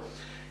Lord.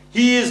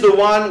 He is the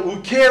one who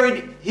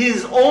carried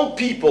his own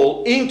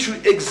people into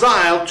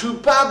exile to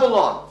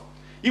Babylon.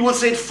 He will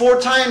say it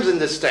 4 times in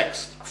this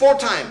text. 4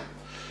 times.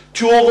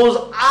 To all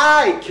those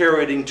I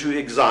carried into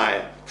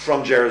exile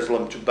from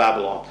Jerusalem to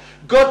Babylon.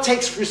 God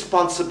takes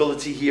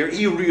responsibility here.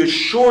 He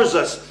reassures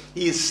us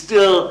he is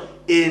still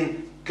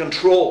in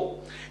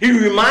control. He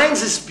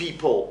reminds his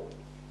people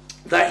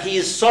that he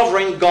is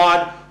sovereign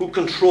God who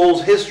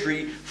controls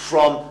history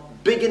from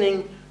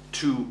beginning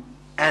to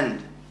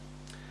end.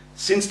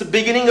 Since the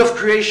beginning of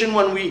creation,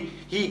 when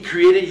he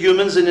created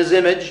humans in his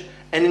image,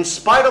 and in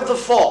spite of the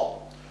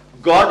fall,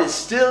 God is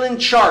still in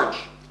charge,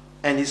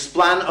 and his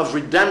plan of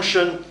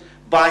redemption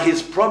by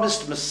his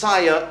promised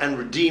Messiah and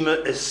Redeemer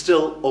is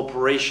still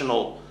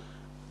operational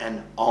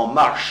and en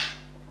marche.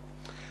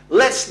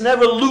 Let's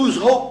never lose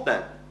hope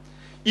then,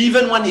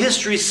 even when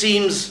history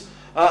seems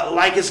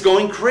like it's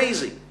going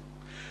crazy.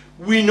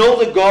 We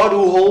know the God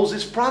who holds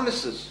his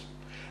promises.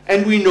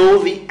 And we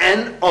know the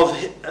end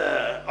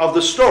of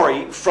the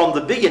story from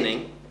the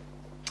beginning,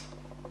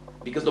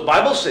 because the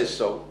Bible says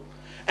so.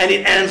 And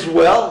it ends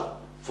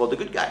well for the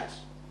good guys.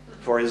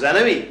 For his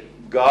enemy,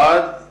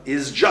 God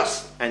is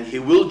just, and he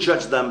will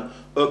judge them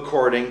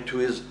according to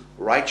his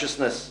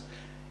righteousness.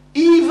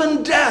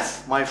 Even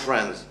death, my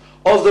friends,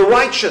 of the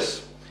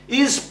righteous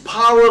is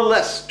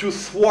powerless to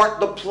thwart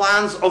the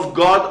plans of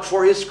God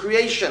for his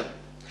creation.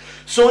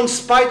 So in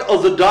spite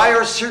of the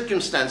dire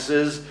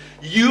circumstances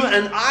you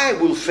and I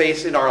will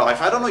face in our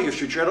life, I don't know your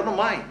future, I don't know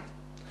mine.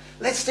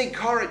 Let's take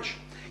courage.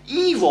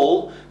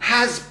 Evil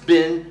has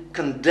been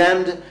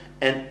condemned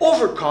and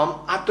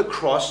overcome at the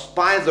cross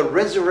by the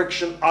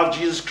resurrection of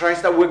Jesus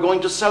Christ that we're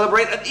going to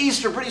celebrate at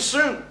Easter pretty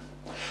soon.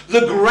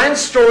 The grand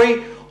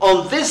story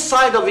on this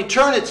side of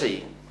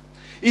eternity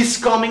is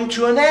coming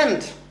to an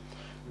end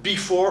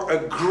before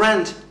a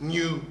grand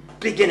new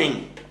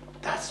beginning.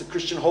 That's the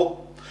Christian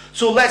hope.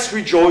 So let's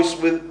rejoice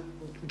with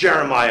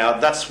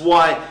Jeremiah. That's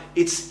why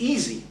it's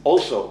easy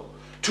also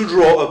to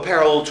draw a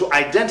parallel to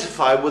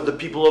identify with the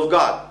people of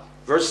God.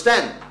 Verse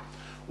 10.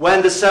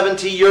 When the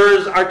 70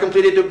 years are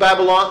completed for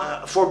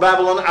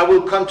Babylon, I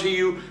will come to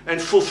you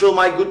and fulfill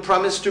my good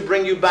promise to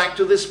bring you back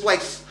to this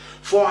place.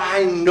 For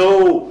I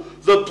know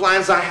the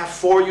plans I have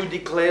for you,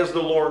 declares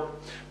the Lord.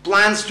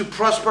 Plans to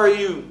prosper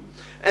you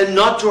and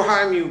not to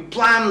harm you.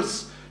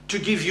 Plans to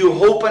give you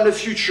hope and a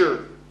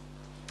future.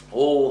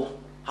 Oh,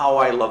 how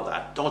I love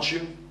that, don't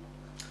you?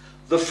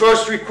 The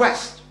first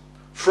request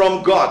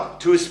from God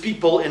to his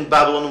people in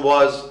Babylon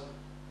was,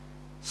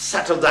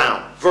 settle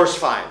down. Verse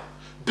 5.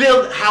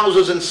 Build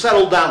houses and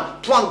settle down.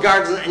 Plant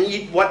gardens and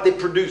eat what they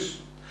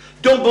produce.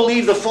 Don't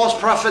believe the false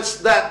prophets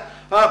that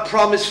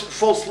promise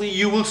falsely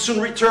you will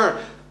soon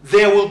return.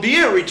 There will be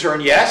a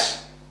return,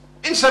 yes,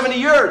 in 70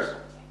 years.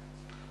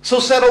 So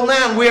settle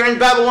down. We are in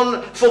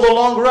Babylon for the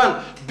long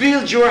run.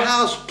 Build your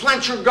house.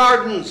 Plant your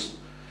gardens.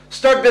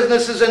 Start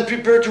businesses and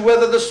prepare to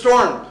weather the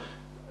storm.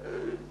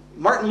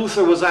 Martin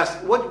Luther was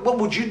asked, what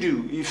would you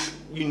do if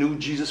you knew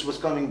Jesus was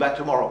coming back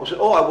tomorrow? He said,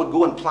 oh, I would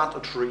go and plant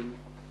a tree.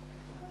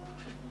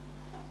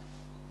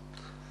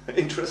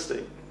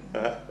 Interesting.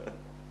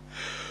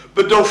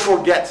 But don't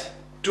forget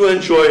to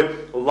enjoy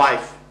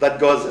life that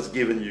God has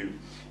given you,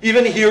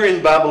 even here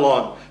in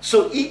Babylon.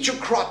 So eat your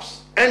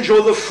crops,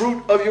 enjoy the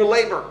fruit of your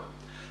labor.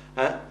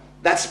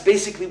 That's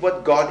basically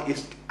what God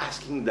is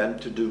asking them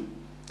to do.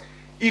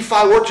 If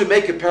I were to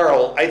make a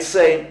parallel, I'd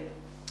say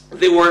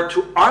they were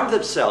to arm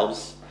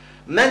themselves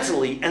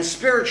mentally and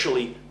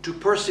spiritually to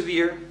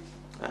persevere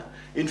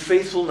in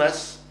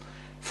faithfulness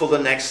for the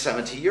next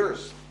 70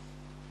 years.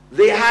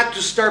 They had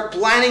to start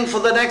planning for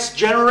the next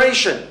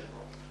generation.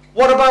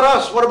 What about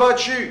us? What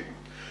about you?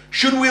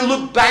 Should we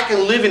look back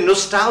and live in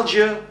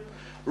nostalgia,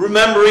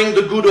 remembering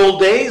the good old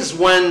days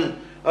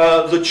when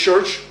the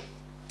church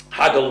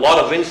had a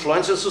lot of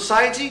influence in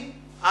society?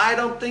 I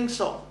don't think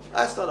so.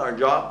 That's not our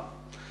job.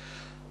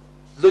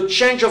 The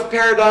change of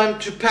paradigm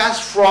to pass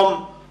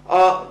from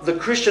the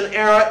Christian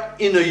era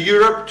in a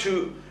Europe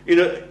to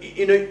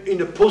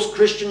in a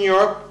post-Christian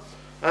Europe,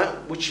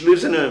 which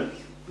lives in a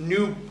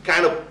new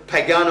kind of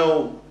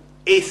pagano,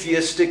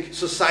 atheistic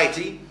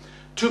society,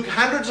 took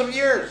hundreds of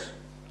years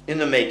in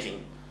the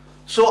making.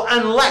 So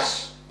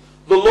unless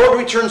the Lord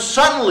returns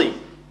suddenly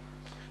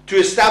to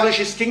establish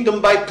his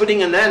kingdom by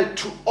putting an end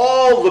to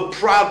all the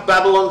proud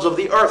Babylons of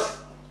the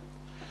earth,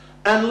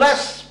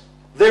 unless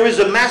there is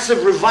a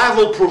massive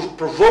revival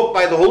provoked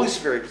by the Holy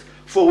Spirit,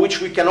 for which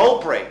we can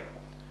all pray,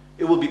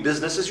 it will be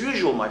business as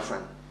usual, my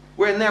friend.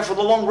 We're in there for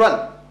the long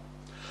run.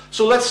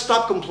 So let's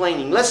stop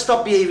complaining. Let's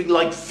stop behaving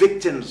like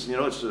victims. You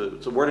know, it's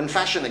a word in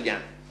fashion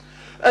again.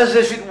 As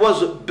if it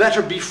was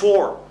better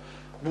before,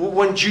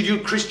 when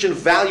Judeo-Christian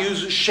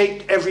values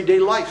shaped everyday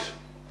life.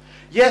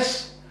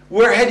 Yes,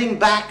 we're heading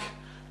back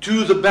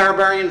to the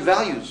barbarian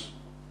values.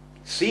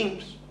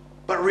 Seems.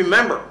 But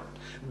remember,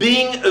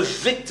 being a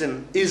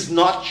victim is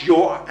not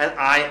your and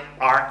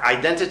our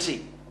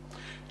identity.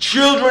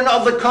 Children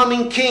of the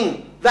coming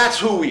king, that's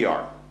who we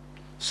are.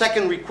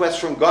 Second request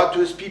from God to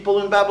his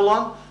people in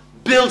Babylon: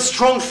 build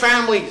strong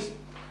families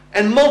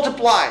and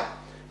multiply.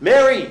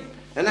 Marry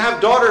and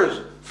have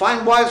daughters.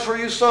 Find wives for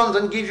your sons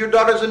and give your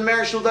daughters in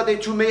marriage so that they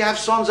too may have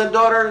sons and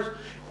daughters.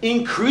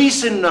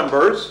 Increase in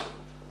numbers.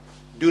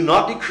 Do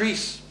not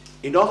decrease.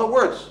 In other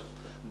words,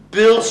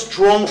 build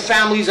strong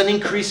families and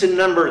increase in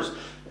numbers.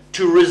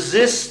 To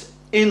resist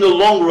in the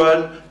long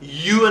run,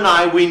 you and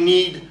I, we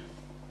need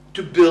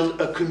to build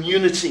a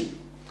community.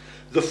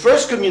 The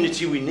first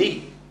community we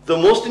need, the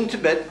most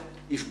intimate,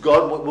 if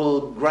God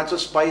will grant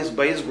us by his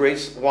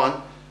grace,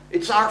 one,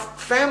 it's our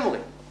family.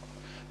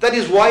 That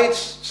is why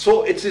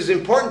it is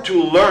important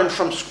to learn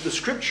from the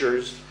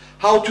scriptures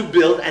how to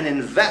build and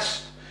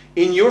invest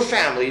in your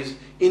families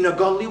in a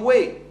godly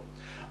way.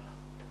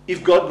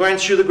 If God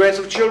grants you the grace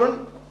of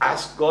children,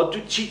 ask God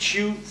to teach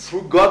you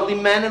through godly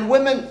men and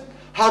women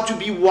how to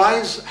be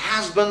wise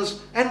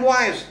husbands and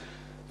wives.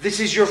 This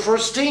is your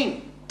first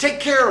team. Take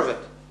care of it.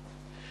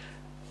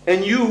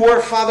 And you who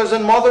are fathers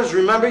and mothers,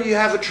 remember you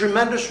have a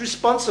tremendous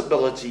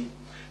responsibility.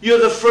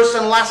 You're the first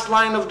and last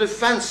line of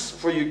defense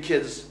for your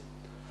kids.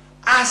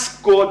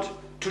 Ask God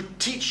to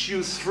teach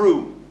you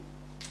through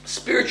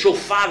spiritual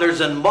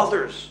fathers and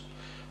mothers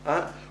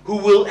who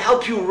will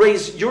help you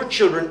raise your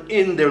children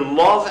in their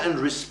love and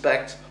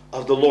respect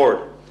of the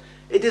Lord.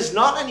 It is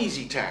not an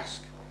easy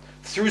task.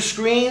 Through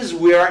screens,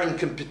 we are in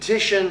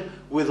competition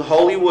with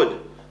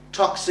Hollywood,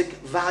 toxic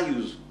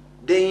values,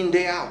 day in,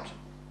 day out,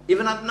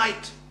 even at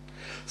night.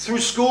 Through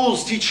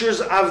schools,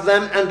 teachers have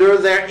them under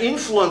their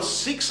influence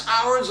 6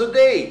 hours a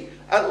day,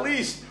 at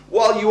least,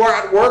 while you are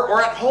at work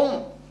or at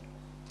home.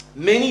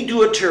 Many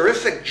do a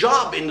terrific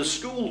job in the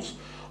schools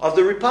of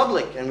the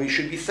Republic, and we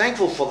should be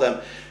thankful for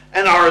them,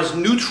 and are as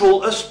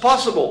neutral as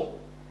possible.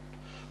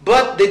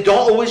 But they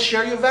don't always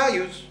share your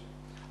values.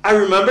 I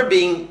remember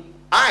being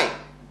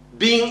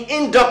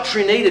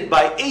indoctrinated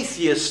by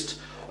atheist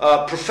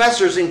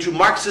professors into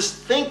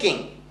Marxist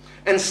thinking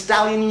and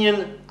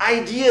Stalinian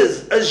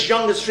ideas as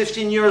young as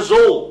 15 years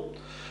old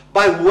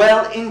by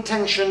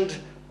well-intentioned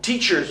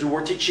teachers who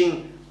were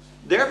teaching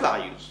their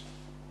values.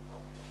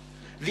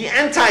 The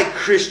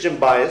anti-Christian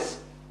bias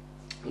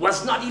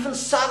was not even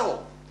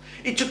subtle.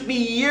 It took me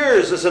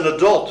years as an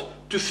adult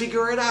to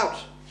figure it out.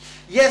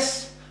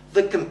 Yes,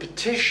 the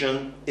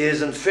competition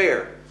is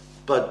unfair,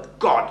 but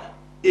God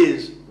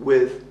is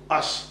with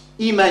us.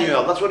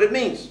 Emmanuel, that's what it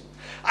means.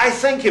 I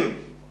thank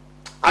him.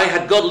 I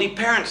had godly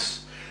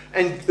parents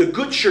and a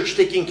good church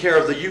taking care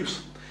of the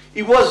youth.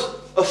 It was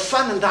a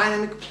fun and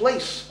dynamic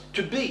place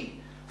to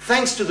be.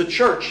 Thanks to the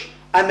church,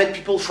 I met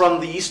people from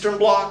the Eastern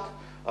Bloc,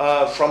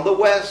 from the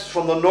West,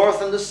 from the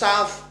North and the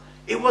South.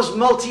 It was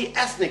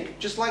multi-ethnic,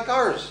 just like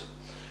ours.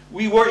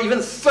 We were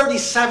even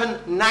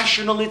 37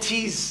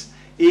 nationalities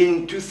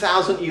in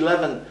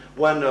 2011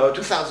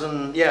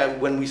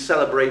 when we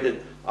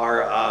celebrated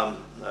our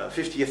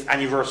 50th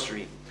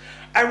anniversary.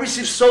 I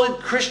received solid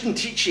Christian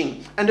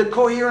teaching and a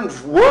coherent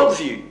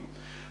worldview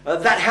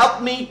that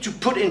helped me to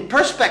put in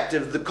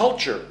perspective the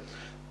culture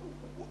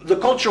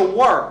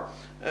war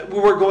we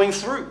were going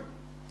through.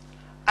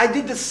 I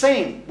did the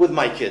same with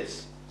my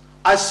kids.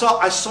 I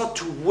sought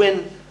to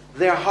win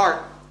their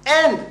heart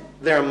and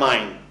their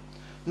mind,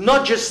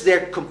 not just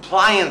their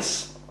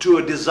compliance to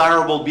a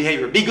desirable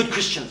behavior. Be good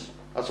Christians.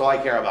 That's all I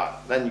care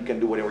about. Then you can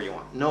do whatever you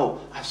want.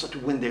 No, I have to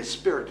win their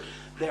spirit,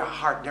 their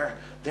heart,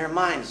 their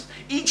minds.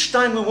 Each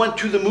time we went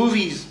to the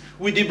movies,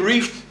 we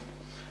debriefed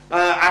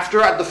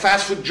after at the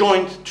fast food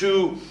joint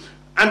to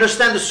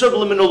understand the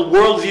subliminal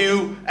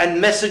worldview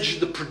and message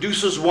the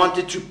producers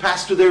wanted to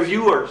pass to their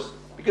viewers,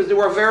 because they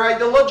were very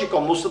ideological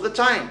most of the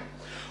time.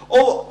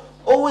 Oh,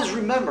 always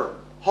remember,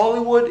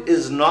 Hollywood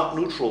is not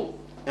neutral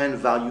and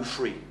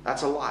value-free.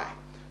 That's a lie.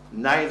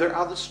 Neither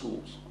are the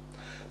schools.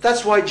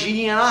 That's why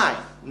Jeannie and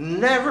I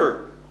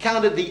never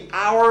counted the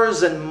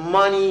hours and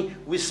money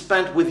we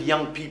spent with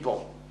young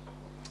people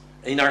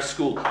in our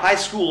school, high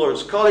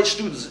schoolers, college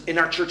students in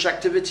our church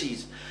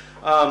activities.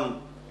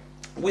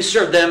 We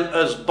served them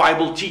as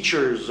Bible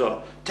teachers,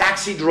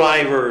 taxi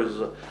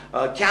drivers,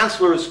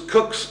 counselors,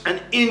 cooks,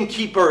 and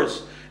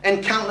innkeepers,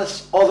 and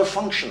countless other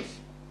functions.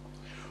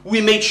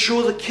 We made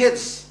sure the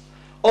kids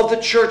of the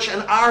church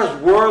and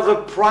ours were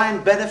the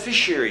prime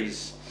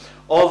beneficiaries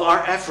of our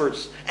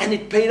efforts, and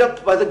it paid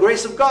up by the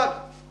grace of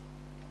God.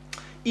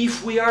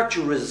 If we are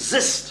to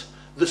resist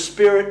the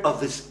spirit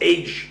of this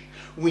age,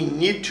 we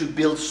need to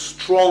build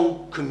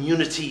strong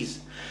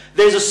communities.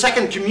 There's a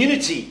second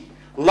community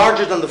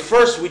larger than the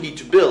first we need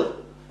to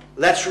build.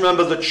 Let's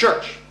remember the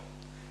church.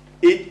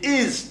 It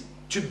is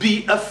to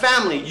be a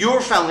family,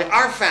 your family,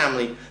 our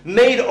family,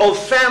 made of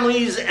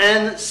families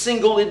and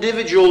single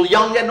individual,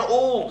 young and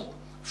old,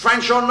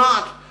 French or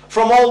not,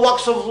 from all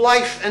walks of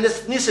life and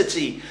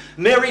ethnicity,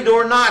 married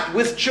or not,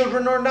 with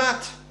children or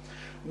not.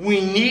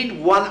 We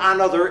need one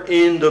another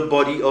in the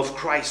body of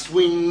Christ.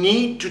 We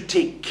need to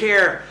take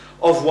care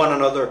of one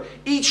another.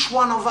 Each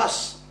one of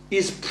us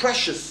is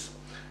precious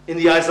in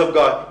the eyes of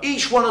God.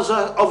 Each one of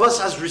us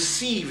has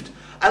received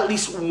at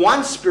least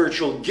one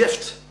spiritual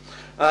gift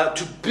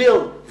to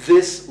build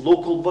this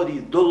local body,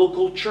 the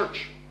local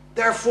church.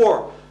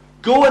 Therefore,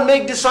 go and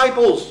make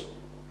disciples.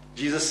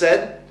 Jesus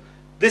said,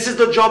 this is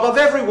the job of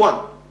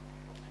everyone.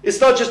 It's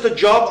not just the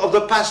job of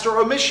the pastor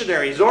or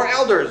missionaries or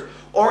elders,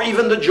 or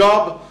even the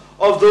job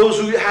of those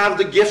who have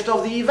the gift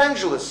of the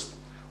evangelist.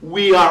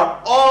 We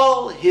are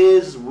all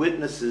his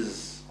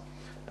witnesses,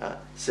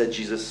 said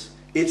Jesus.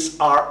 It's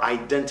our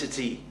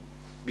identity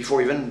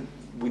before even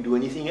we do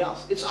anything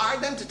else. It's our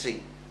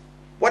identity.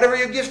 Whatever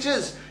your gift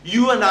is,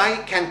 you and I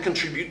can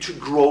contribute to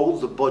grow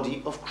the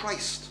body of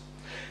Christ.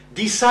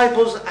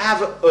 Disciples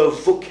have a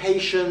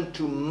vocation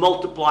to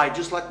multiply,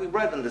 just like we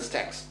read in this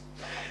text.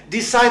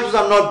 Disciples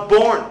are not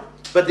born,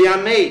 but they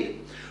are made.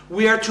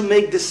 We are to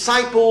make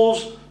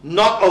disciples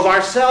not of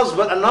ourselves,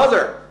 but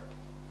another.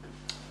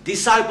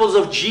 Disciples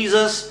of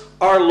Jesus,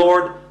 our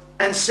Lord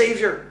and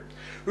Savior.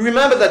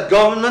 Remember that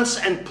governments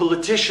and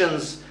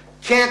politicians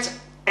can't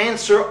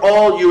answer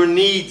all your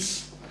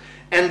needs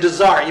and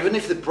desire, even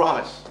if they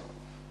promise.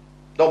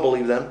 Don't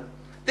believe them.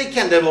 They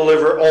can't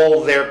deliver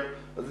all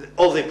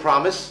they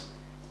promise.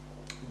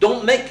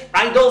 Don't make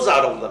idols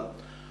out of them.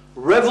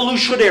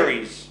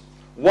 Revolutionaries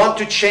want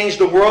to change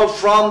the world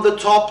from the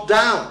top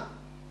down.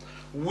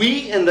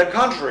 We in the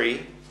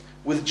country,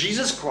 with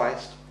Jesus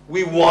Christ,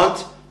 we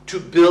want to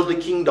build the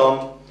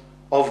kingdom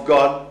of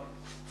God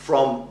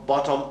from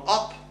bottom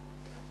up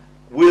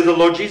with the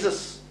Lord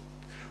Jesus.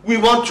 We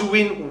want to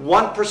win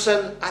one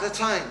person at a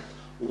time,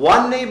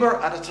 one neighbor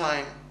at a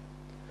time,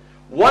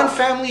 one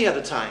family at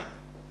a time.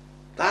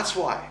 That's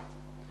why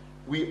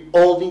we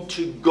all need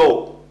to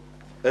go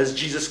as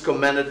Jesus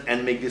commanded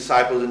and make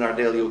disciples in our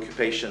daily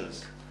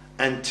occupations.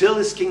 Until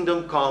his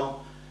kingdom come,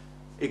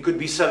 it could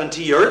be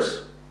 70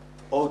 years,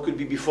 or it could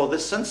be before the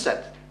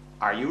sunset.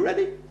 Are you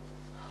ready?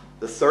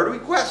 The third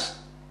request,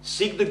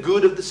 seek the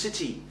good of the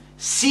city.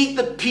 Seek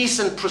the peace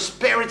and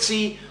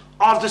prosperity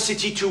of the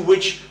city to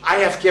which I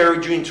have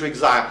carried you into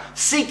exile.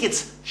 Seek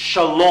its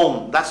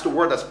shalom. That's the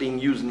word that's being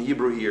used in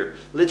Hebrew here,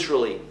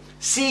 literally.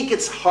 Seek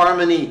its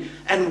harmony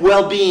and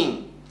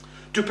well-being.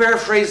 To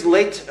paraphrase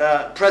late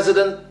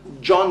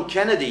President John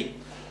Kennedy,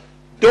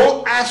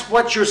 don't ask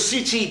what your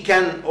city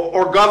can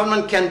or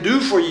government can do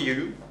for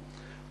you,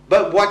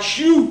 but what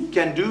you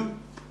can do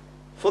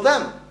for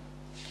them,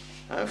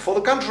 for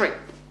the country.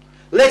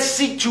 Let's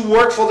seek to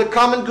work for the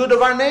common good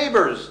of our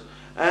neighbors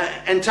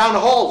and town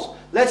halls.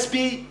 Let's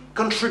be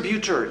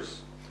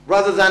contributors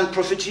rather than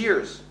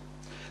profiteers.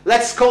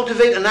 Let's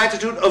cultivate an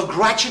attitude of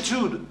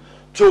gratitude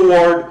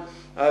toward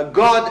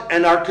God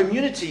and our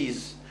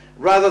communities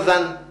rather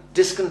than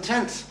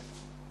discontent.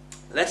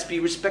 Let's be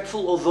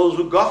respectful of those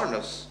who govern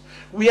us.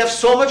 We have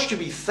so much to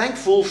be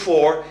thankful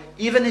for,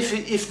 even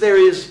if there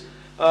is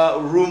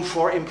room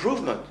for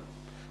improvement.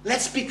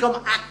 Let's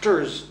become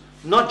actors,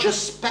 not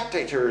just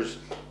spectators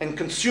and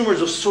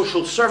consumers of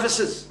social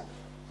services.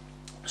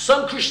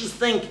 Some Christians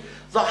think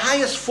the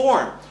highest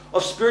form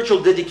of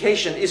spiritual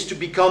dedication is to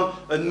become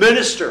a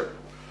minister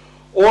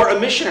or a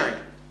missionary.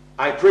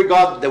 I pray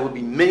God there will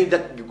be many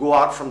that go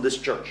out from this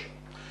church.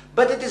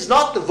 But it is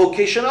not the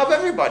vocation of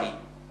everybody.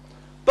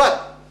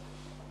 But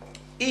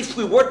if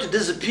we were to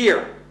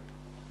disappear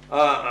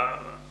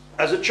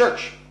as a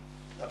church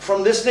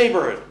from this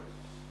neighborhood,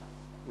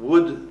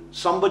 would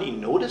somebody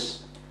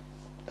notice?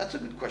 That's a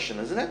good question,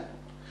 isn't it?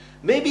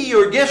 Maybe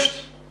your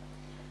gift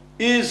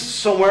is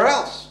somewhere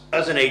else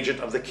as an agent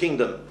of the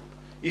kingdom.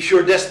 If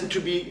you're destined to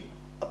be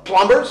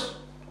plumbers,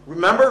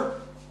 remember,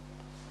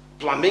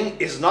 plumbing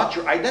is not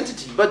your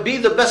identity, but be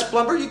the best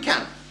plumber you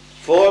can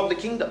for the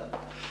kingdom.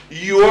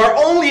 You are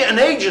only an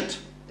agent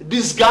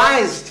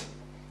disguised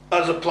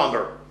as a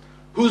plumber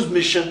whose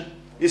mission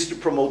is to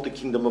promote the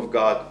kingdom of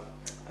God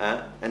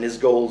and his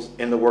goals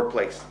in the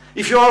workplace.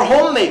 If you are a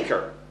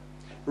homemaker,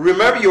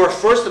 remember you are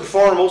first and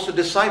foremost a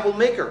disciple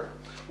maker,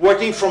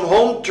 working from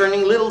home,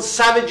 turning little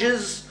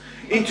savages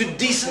into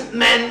decent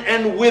men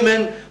and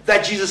women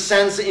that Jesus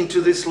sends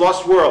into this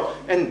lost world.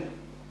 And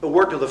the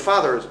word to the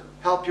fathers,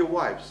 help your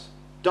wives.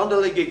 Don't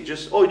delegate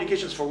just,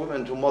 education is for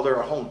women to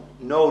mother at home.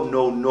 No,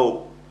 no,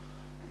 no.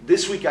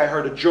 This week I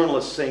heard a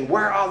journalist saying,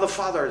 where are the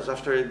fathers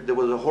after there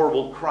was a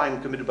horrible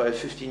crime committed by a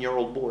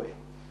 15-year-old boy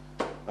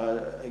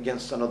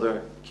against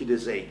another kid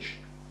his age?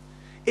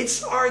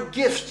 It's our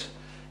gift.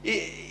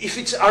 If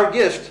it's our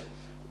gift,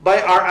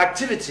 by our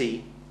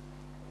activity,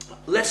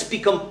 let's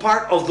become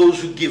part of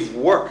those who give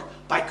work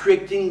by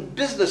creating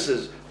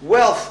businesses,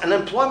 wealth, and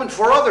employment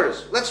for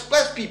others. Let's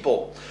bless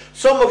people.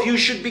 Some of you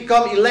should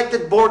become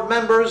elected board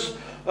members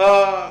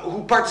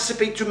who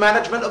participate to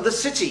management of the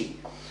city.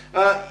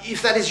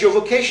 If that is your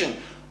vocation,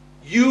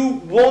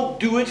 you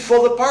won't do it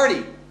for the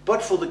party,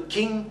 but for the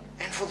king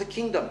and for the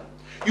kingdom.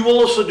 You will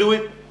also do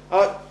it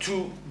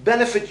to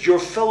benefit your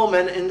fellow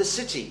men in the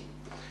city.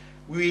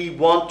 We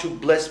want to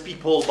bless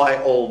people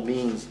by all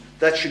means.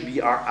 That should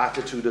be our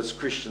attitude as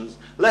Christians.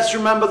 Let's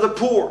remember the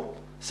poor,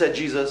 said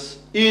Jesus,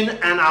 in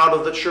and out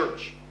of the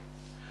church.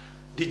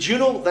 Did you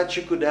know that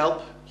you could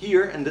help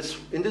here in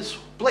this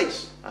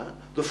place,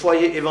 the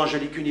Foyer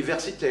Évangélique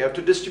Universitaire,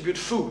 to distribute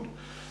food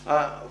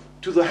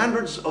to the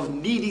hundreds of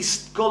needy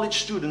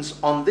college students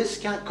on this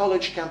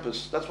college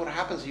campus? That's what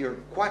happens here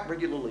quite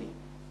regularly.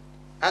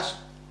 Ask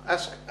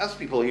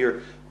people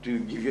here to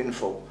give you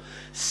info.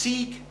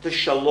 Seek the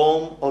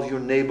shalom of your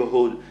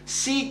neighborhood.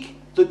 Seek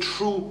the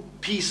true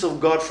peace of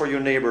God for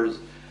your neighbors.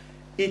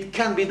 It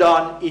can be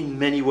done in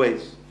many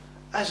ways.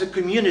 As a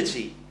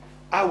community,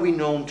 are we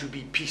known to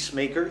be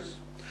peacemakers?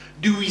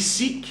 Do we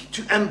seek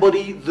to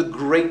embody the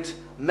great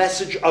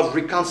message of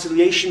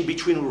reconciliation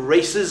between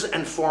races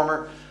and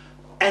former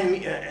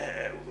enemies?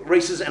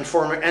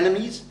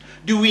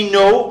 Do we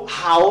know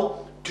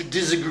how to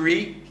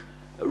disagree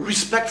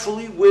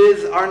respectfully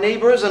with our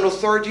neighbors and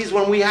authorities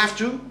when we have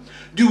to?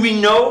 Do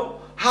we know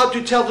how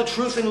to tell the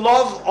truth in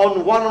love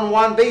on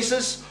one-on-one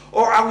basis?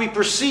 Or are we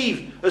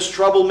perceived as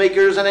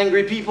troublemakers and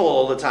angry people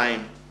all the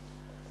time?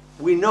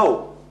 We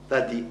know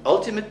that the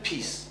ultimate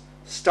peace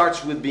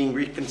starts with being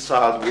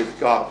reconciled with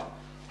God.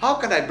 How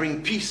can I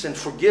bring peace and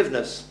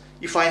forgiveness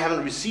if I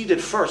haven't received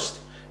it first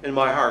in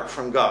my heart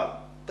from God?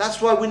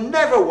 That's why we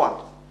never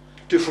want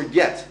to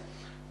forget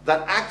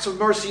that acts of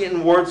mercy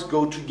and words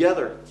go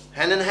together,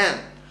 hand in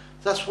hand.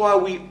 That's why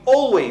we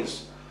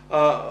always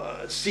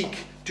seek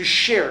to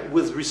share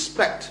with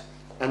respect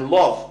and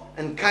love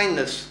and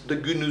kindness the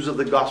good news of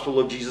the gospel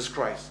of Jesus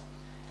Christ.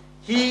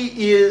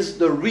 He is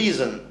the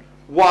reason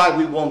why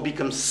we won't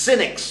become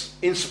cynics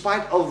in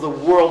spite of the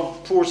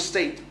world poor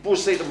state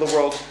of the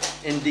world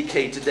in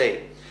decay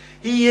today.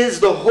 He is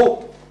the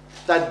hope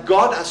that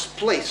God has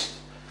placed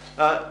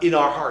in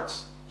our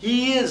hearts.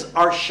 He is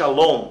our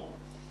shalom.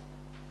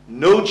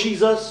 Know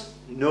Jesus,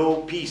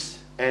 know peace,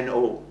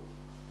 N-O.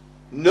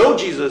 Know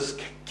Jesus,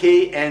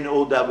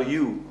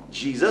 K-N-O-W,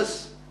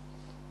 Jesus,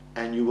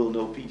 and you will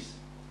know peace,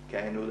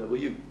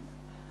 K-N-O-W.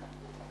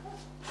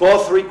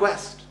 Fourth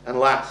request, and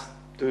last,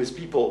 to his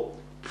people,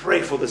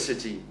 pray for the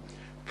city.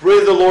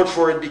 Pray the Lord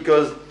for it,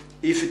 because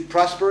if it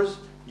prospers,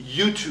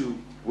 you too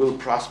will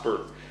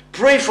prosper.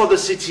 Pray for the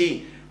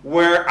city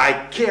where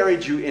I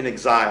carried you in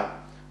exile.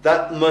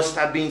 That must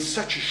have been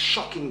such a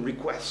shocking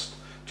request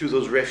to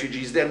those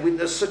refugees. They had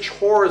witnessed such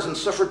horrors and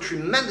suffered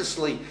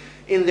tremendously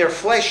in their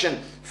flesh and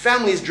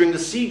families during the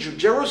siege of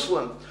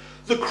Jerusalem.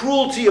 The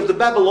cruelty of the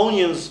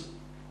Babylonians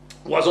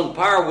was on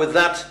par with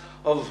that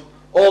of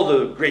all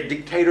the great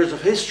dictators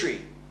of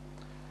history.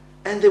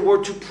 And they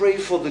were to pray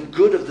for the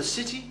good of the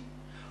city.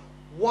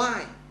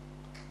 Why?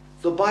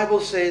 The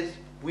Bible says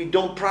we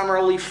don't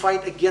primarily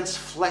fight against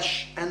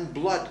flesh and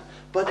blood,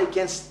 but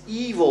against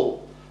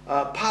evil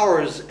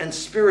powers and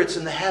spirits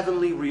in the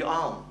heavenly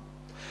realm.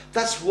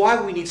 That's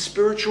why we need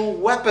spiritual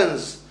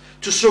weapons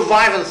to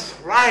survive and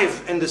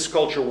thrive in this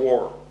culture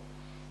war.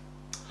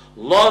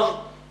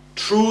 Love,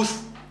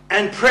 truth,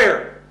 and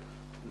prayer.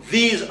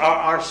 These are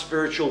our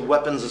spiritual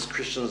weapons as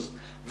Christians.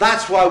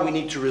 That's why we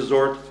need to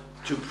resort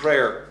to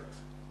prayer.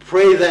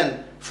 Pray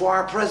then for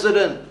our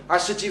president, our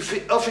city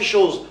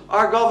officials,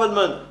 our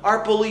government, our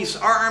police,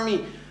 our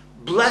army.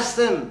 Bless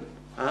them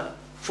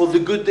for the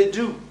good they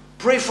do.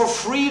 Pray for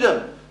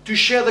freedom to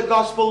share the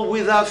gospel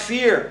without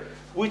fear,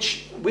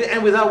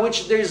 and without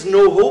which there is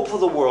no hope for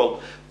the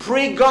world.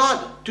 Pray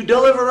God to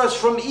deliver us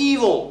from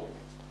evil.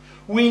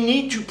 We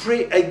need to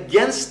pray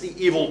against the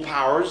evil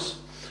powers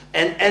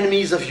and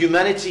enemies of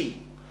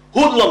humanity.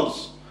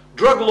 Hoodlums,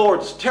 drug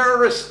lords,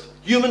 terrorists,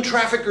 human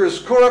traffickers,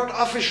 corrupt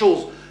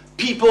officials,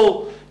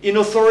 people in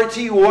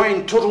authority, who are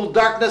in total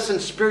darkness and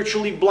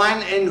spiritually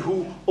blind, and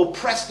who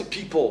oppress the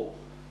people.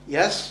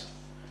 Yes?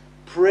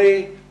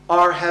 Pray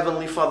our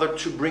Heavenly Father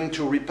to bring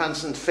to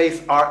repentance and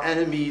faith our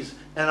enemies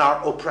and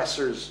our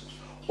oppressors.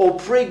 Oh,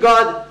 pray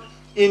God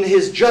in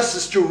His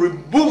justice to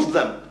remove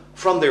them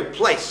from their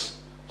place,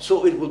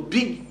 so it will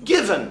be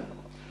given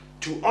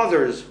to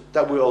others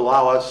that will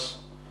allow us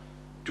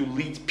to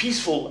lead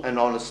peaceful and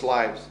honest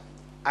lives.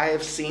 I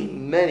have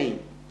seen many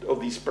of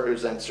these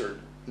prayers answered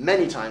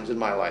many times in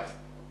my life.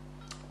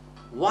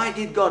 Why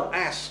did God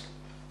ask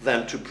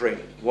them to pray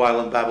while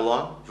in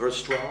Babylon?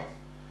 Verse 12.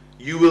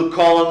 You will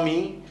call on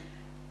me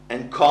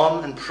and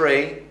come and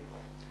pray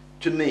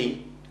to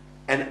me,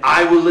 and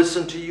I will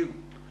listen to you.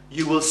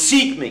 You will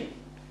seek me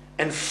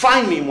and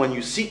find me when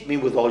you seek me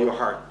with all your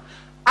heart.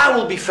 I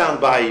will be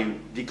found by you,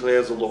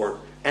 declares the Lord,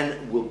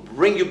 and will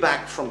bring you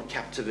back from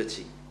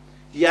captivity.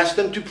 He asked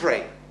them to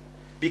pray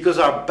because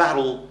our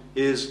battle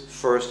is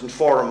first and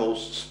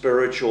foremost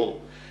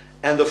spiritual.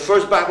 And the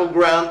first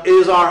battleground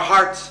is our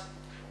heart.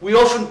 We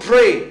often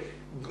pray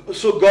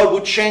so God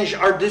would change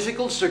our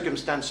difficult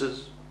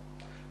circumstances.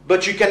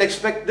 But you can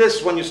expect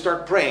this when you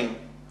start praying.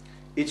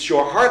 It's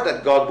your heart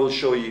that God will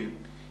show you.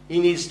 He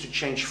needs to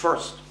change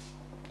first.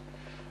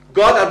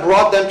 God had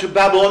brought them to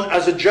Babylon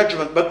as a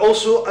judgment, but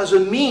also as a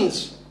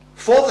means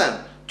for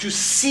them to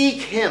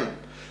seek Him,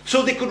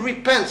 so they could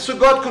repent, so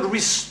God could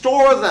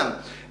restore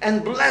them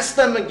and bless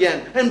them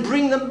again and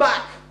bring them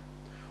back.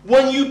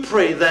 When you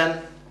pray,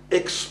 then,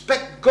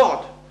 expect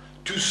God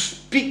to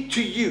speak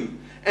to you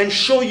and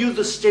show you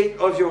the state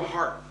of your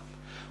heart.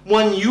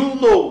 When you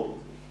know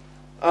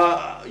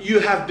you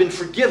have been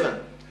forgiven,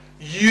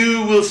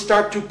 you will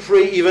start to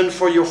pray even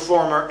for your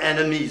former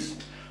enemies.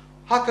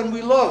 How can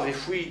we love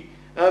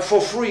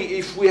for free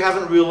if we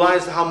haven't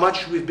realized how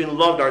much we've been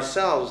loved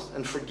ourselves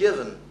and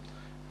forgiven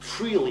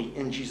freely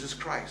in Jesus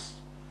Christ?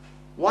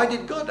 Why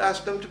did God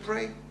ask them to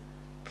pray?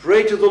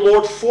 Pray to the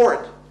Lord for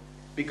it,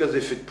 because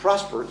if it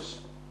prospers,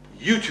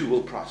 you too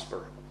will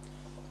prosper.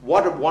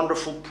 What a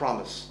wonderful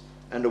promise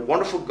and a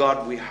wonderful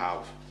God we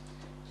have.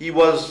 He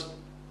was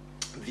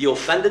the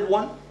offended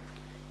one.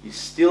 He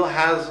still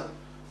has,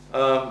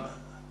 and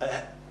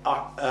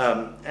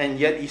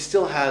yet He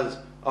still has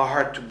a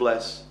heart to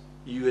bless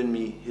you and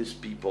me, His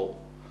people.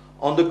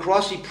 On the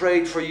cross, He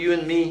prayed for you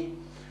and me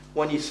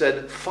when He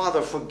said,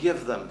 Father,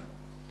 forgive them,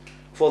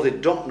 for they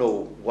don't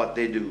know what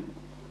they do.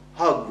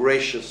 How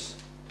gracious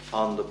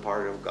on the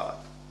part of God.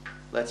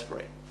 Let's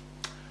pray.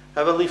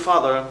 Heavenly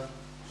Father,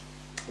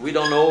 we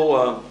don't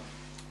know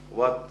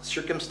what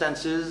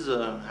circumstances,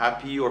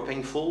 happy or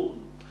painful,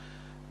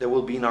 there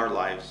will be in our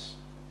lives.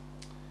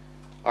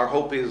 Our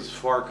hope is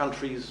for our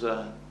countries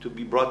to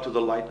be brought to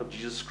the light of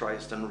Jesus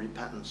Christ and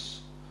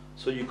repentance,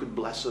 so you could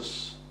bless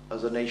us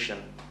as a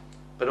nation,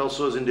 but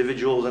also as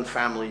individuals and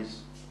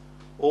families.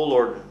 Oh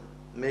Lord,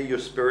 may your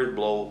Spirit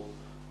blow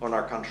on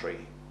our country,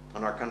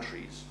 on our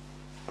countries,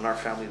 on our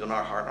families, on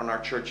our heart, on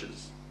our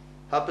churches.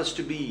 Help us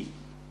to be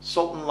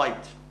salt and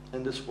light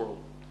in this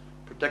world.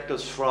 Protect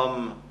us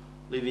from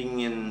living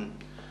in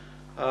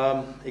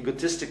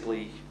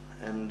egotistically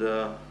and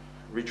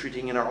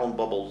retreating in our own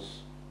bubbles.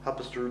 Help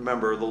us to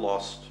remember the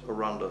lost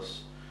around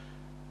us.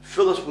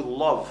 Fill us with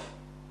love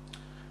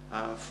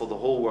for the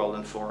whole world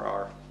and for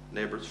our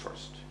neighbors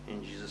first.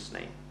 In Jesus'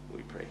 name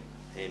we pray.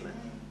 Amen.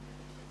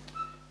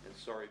 And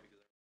sorry.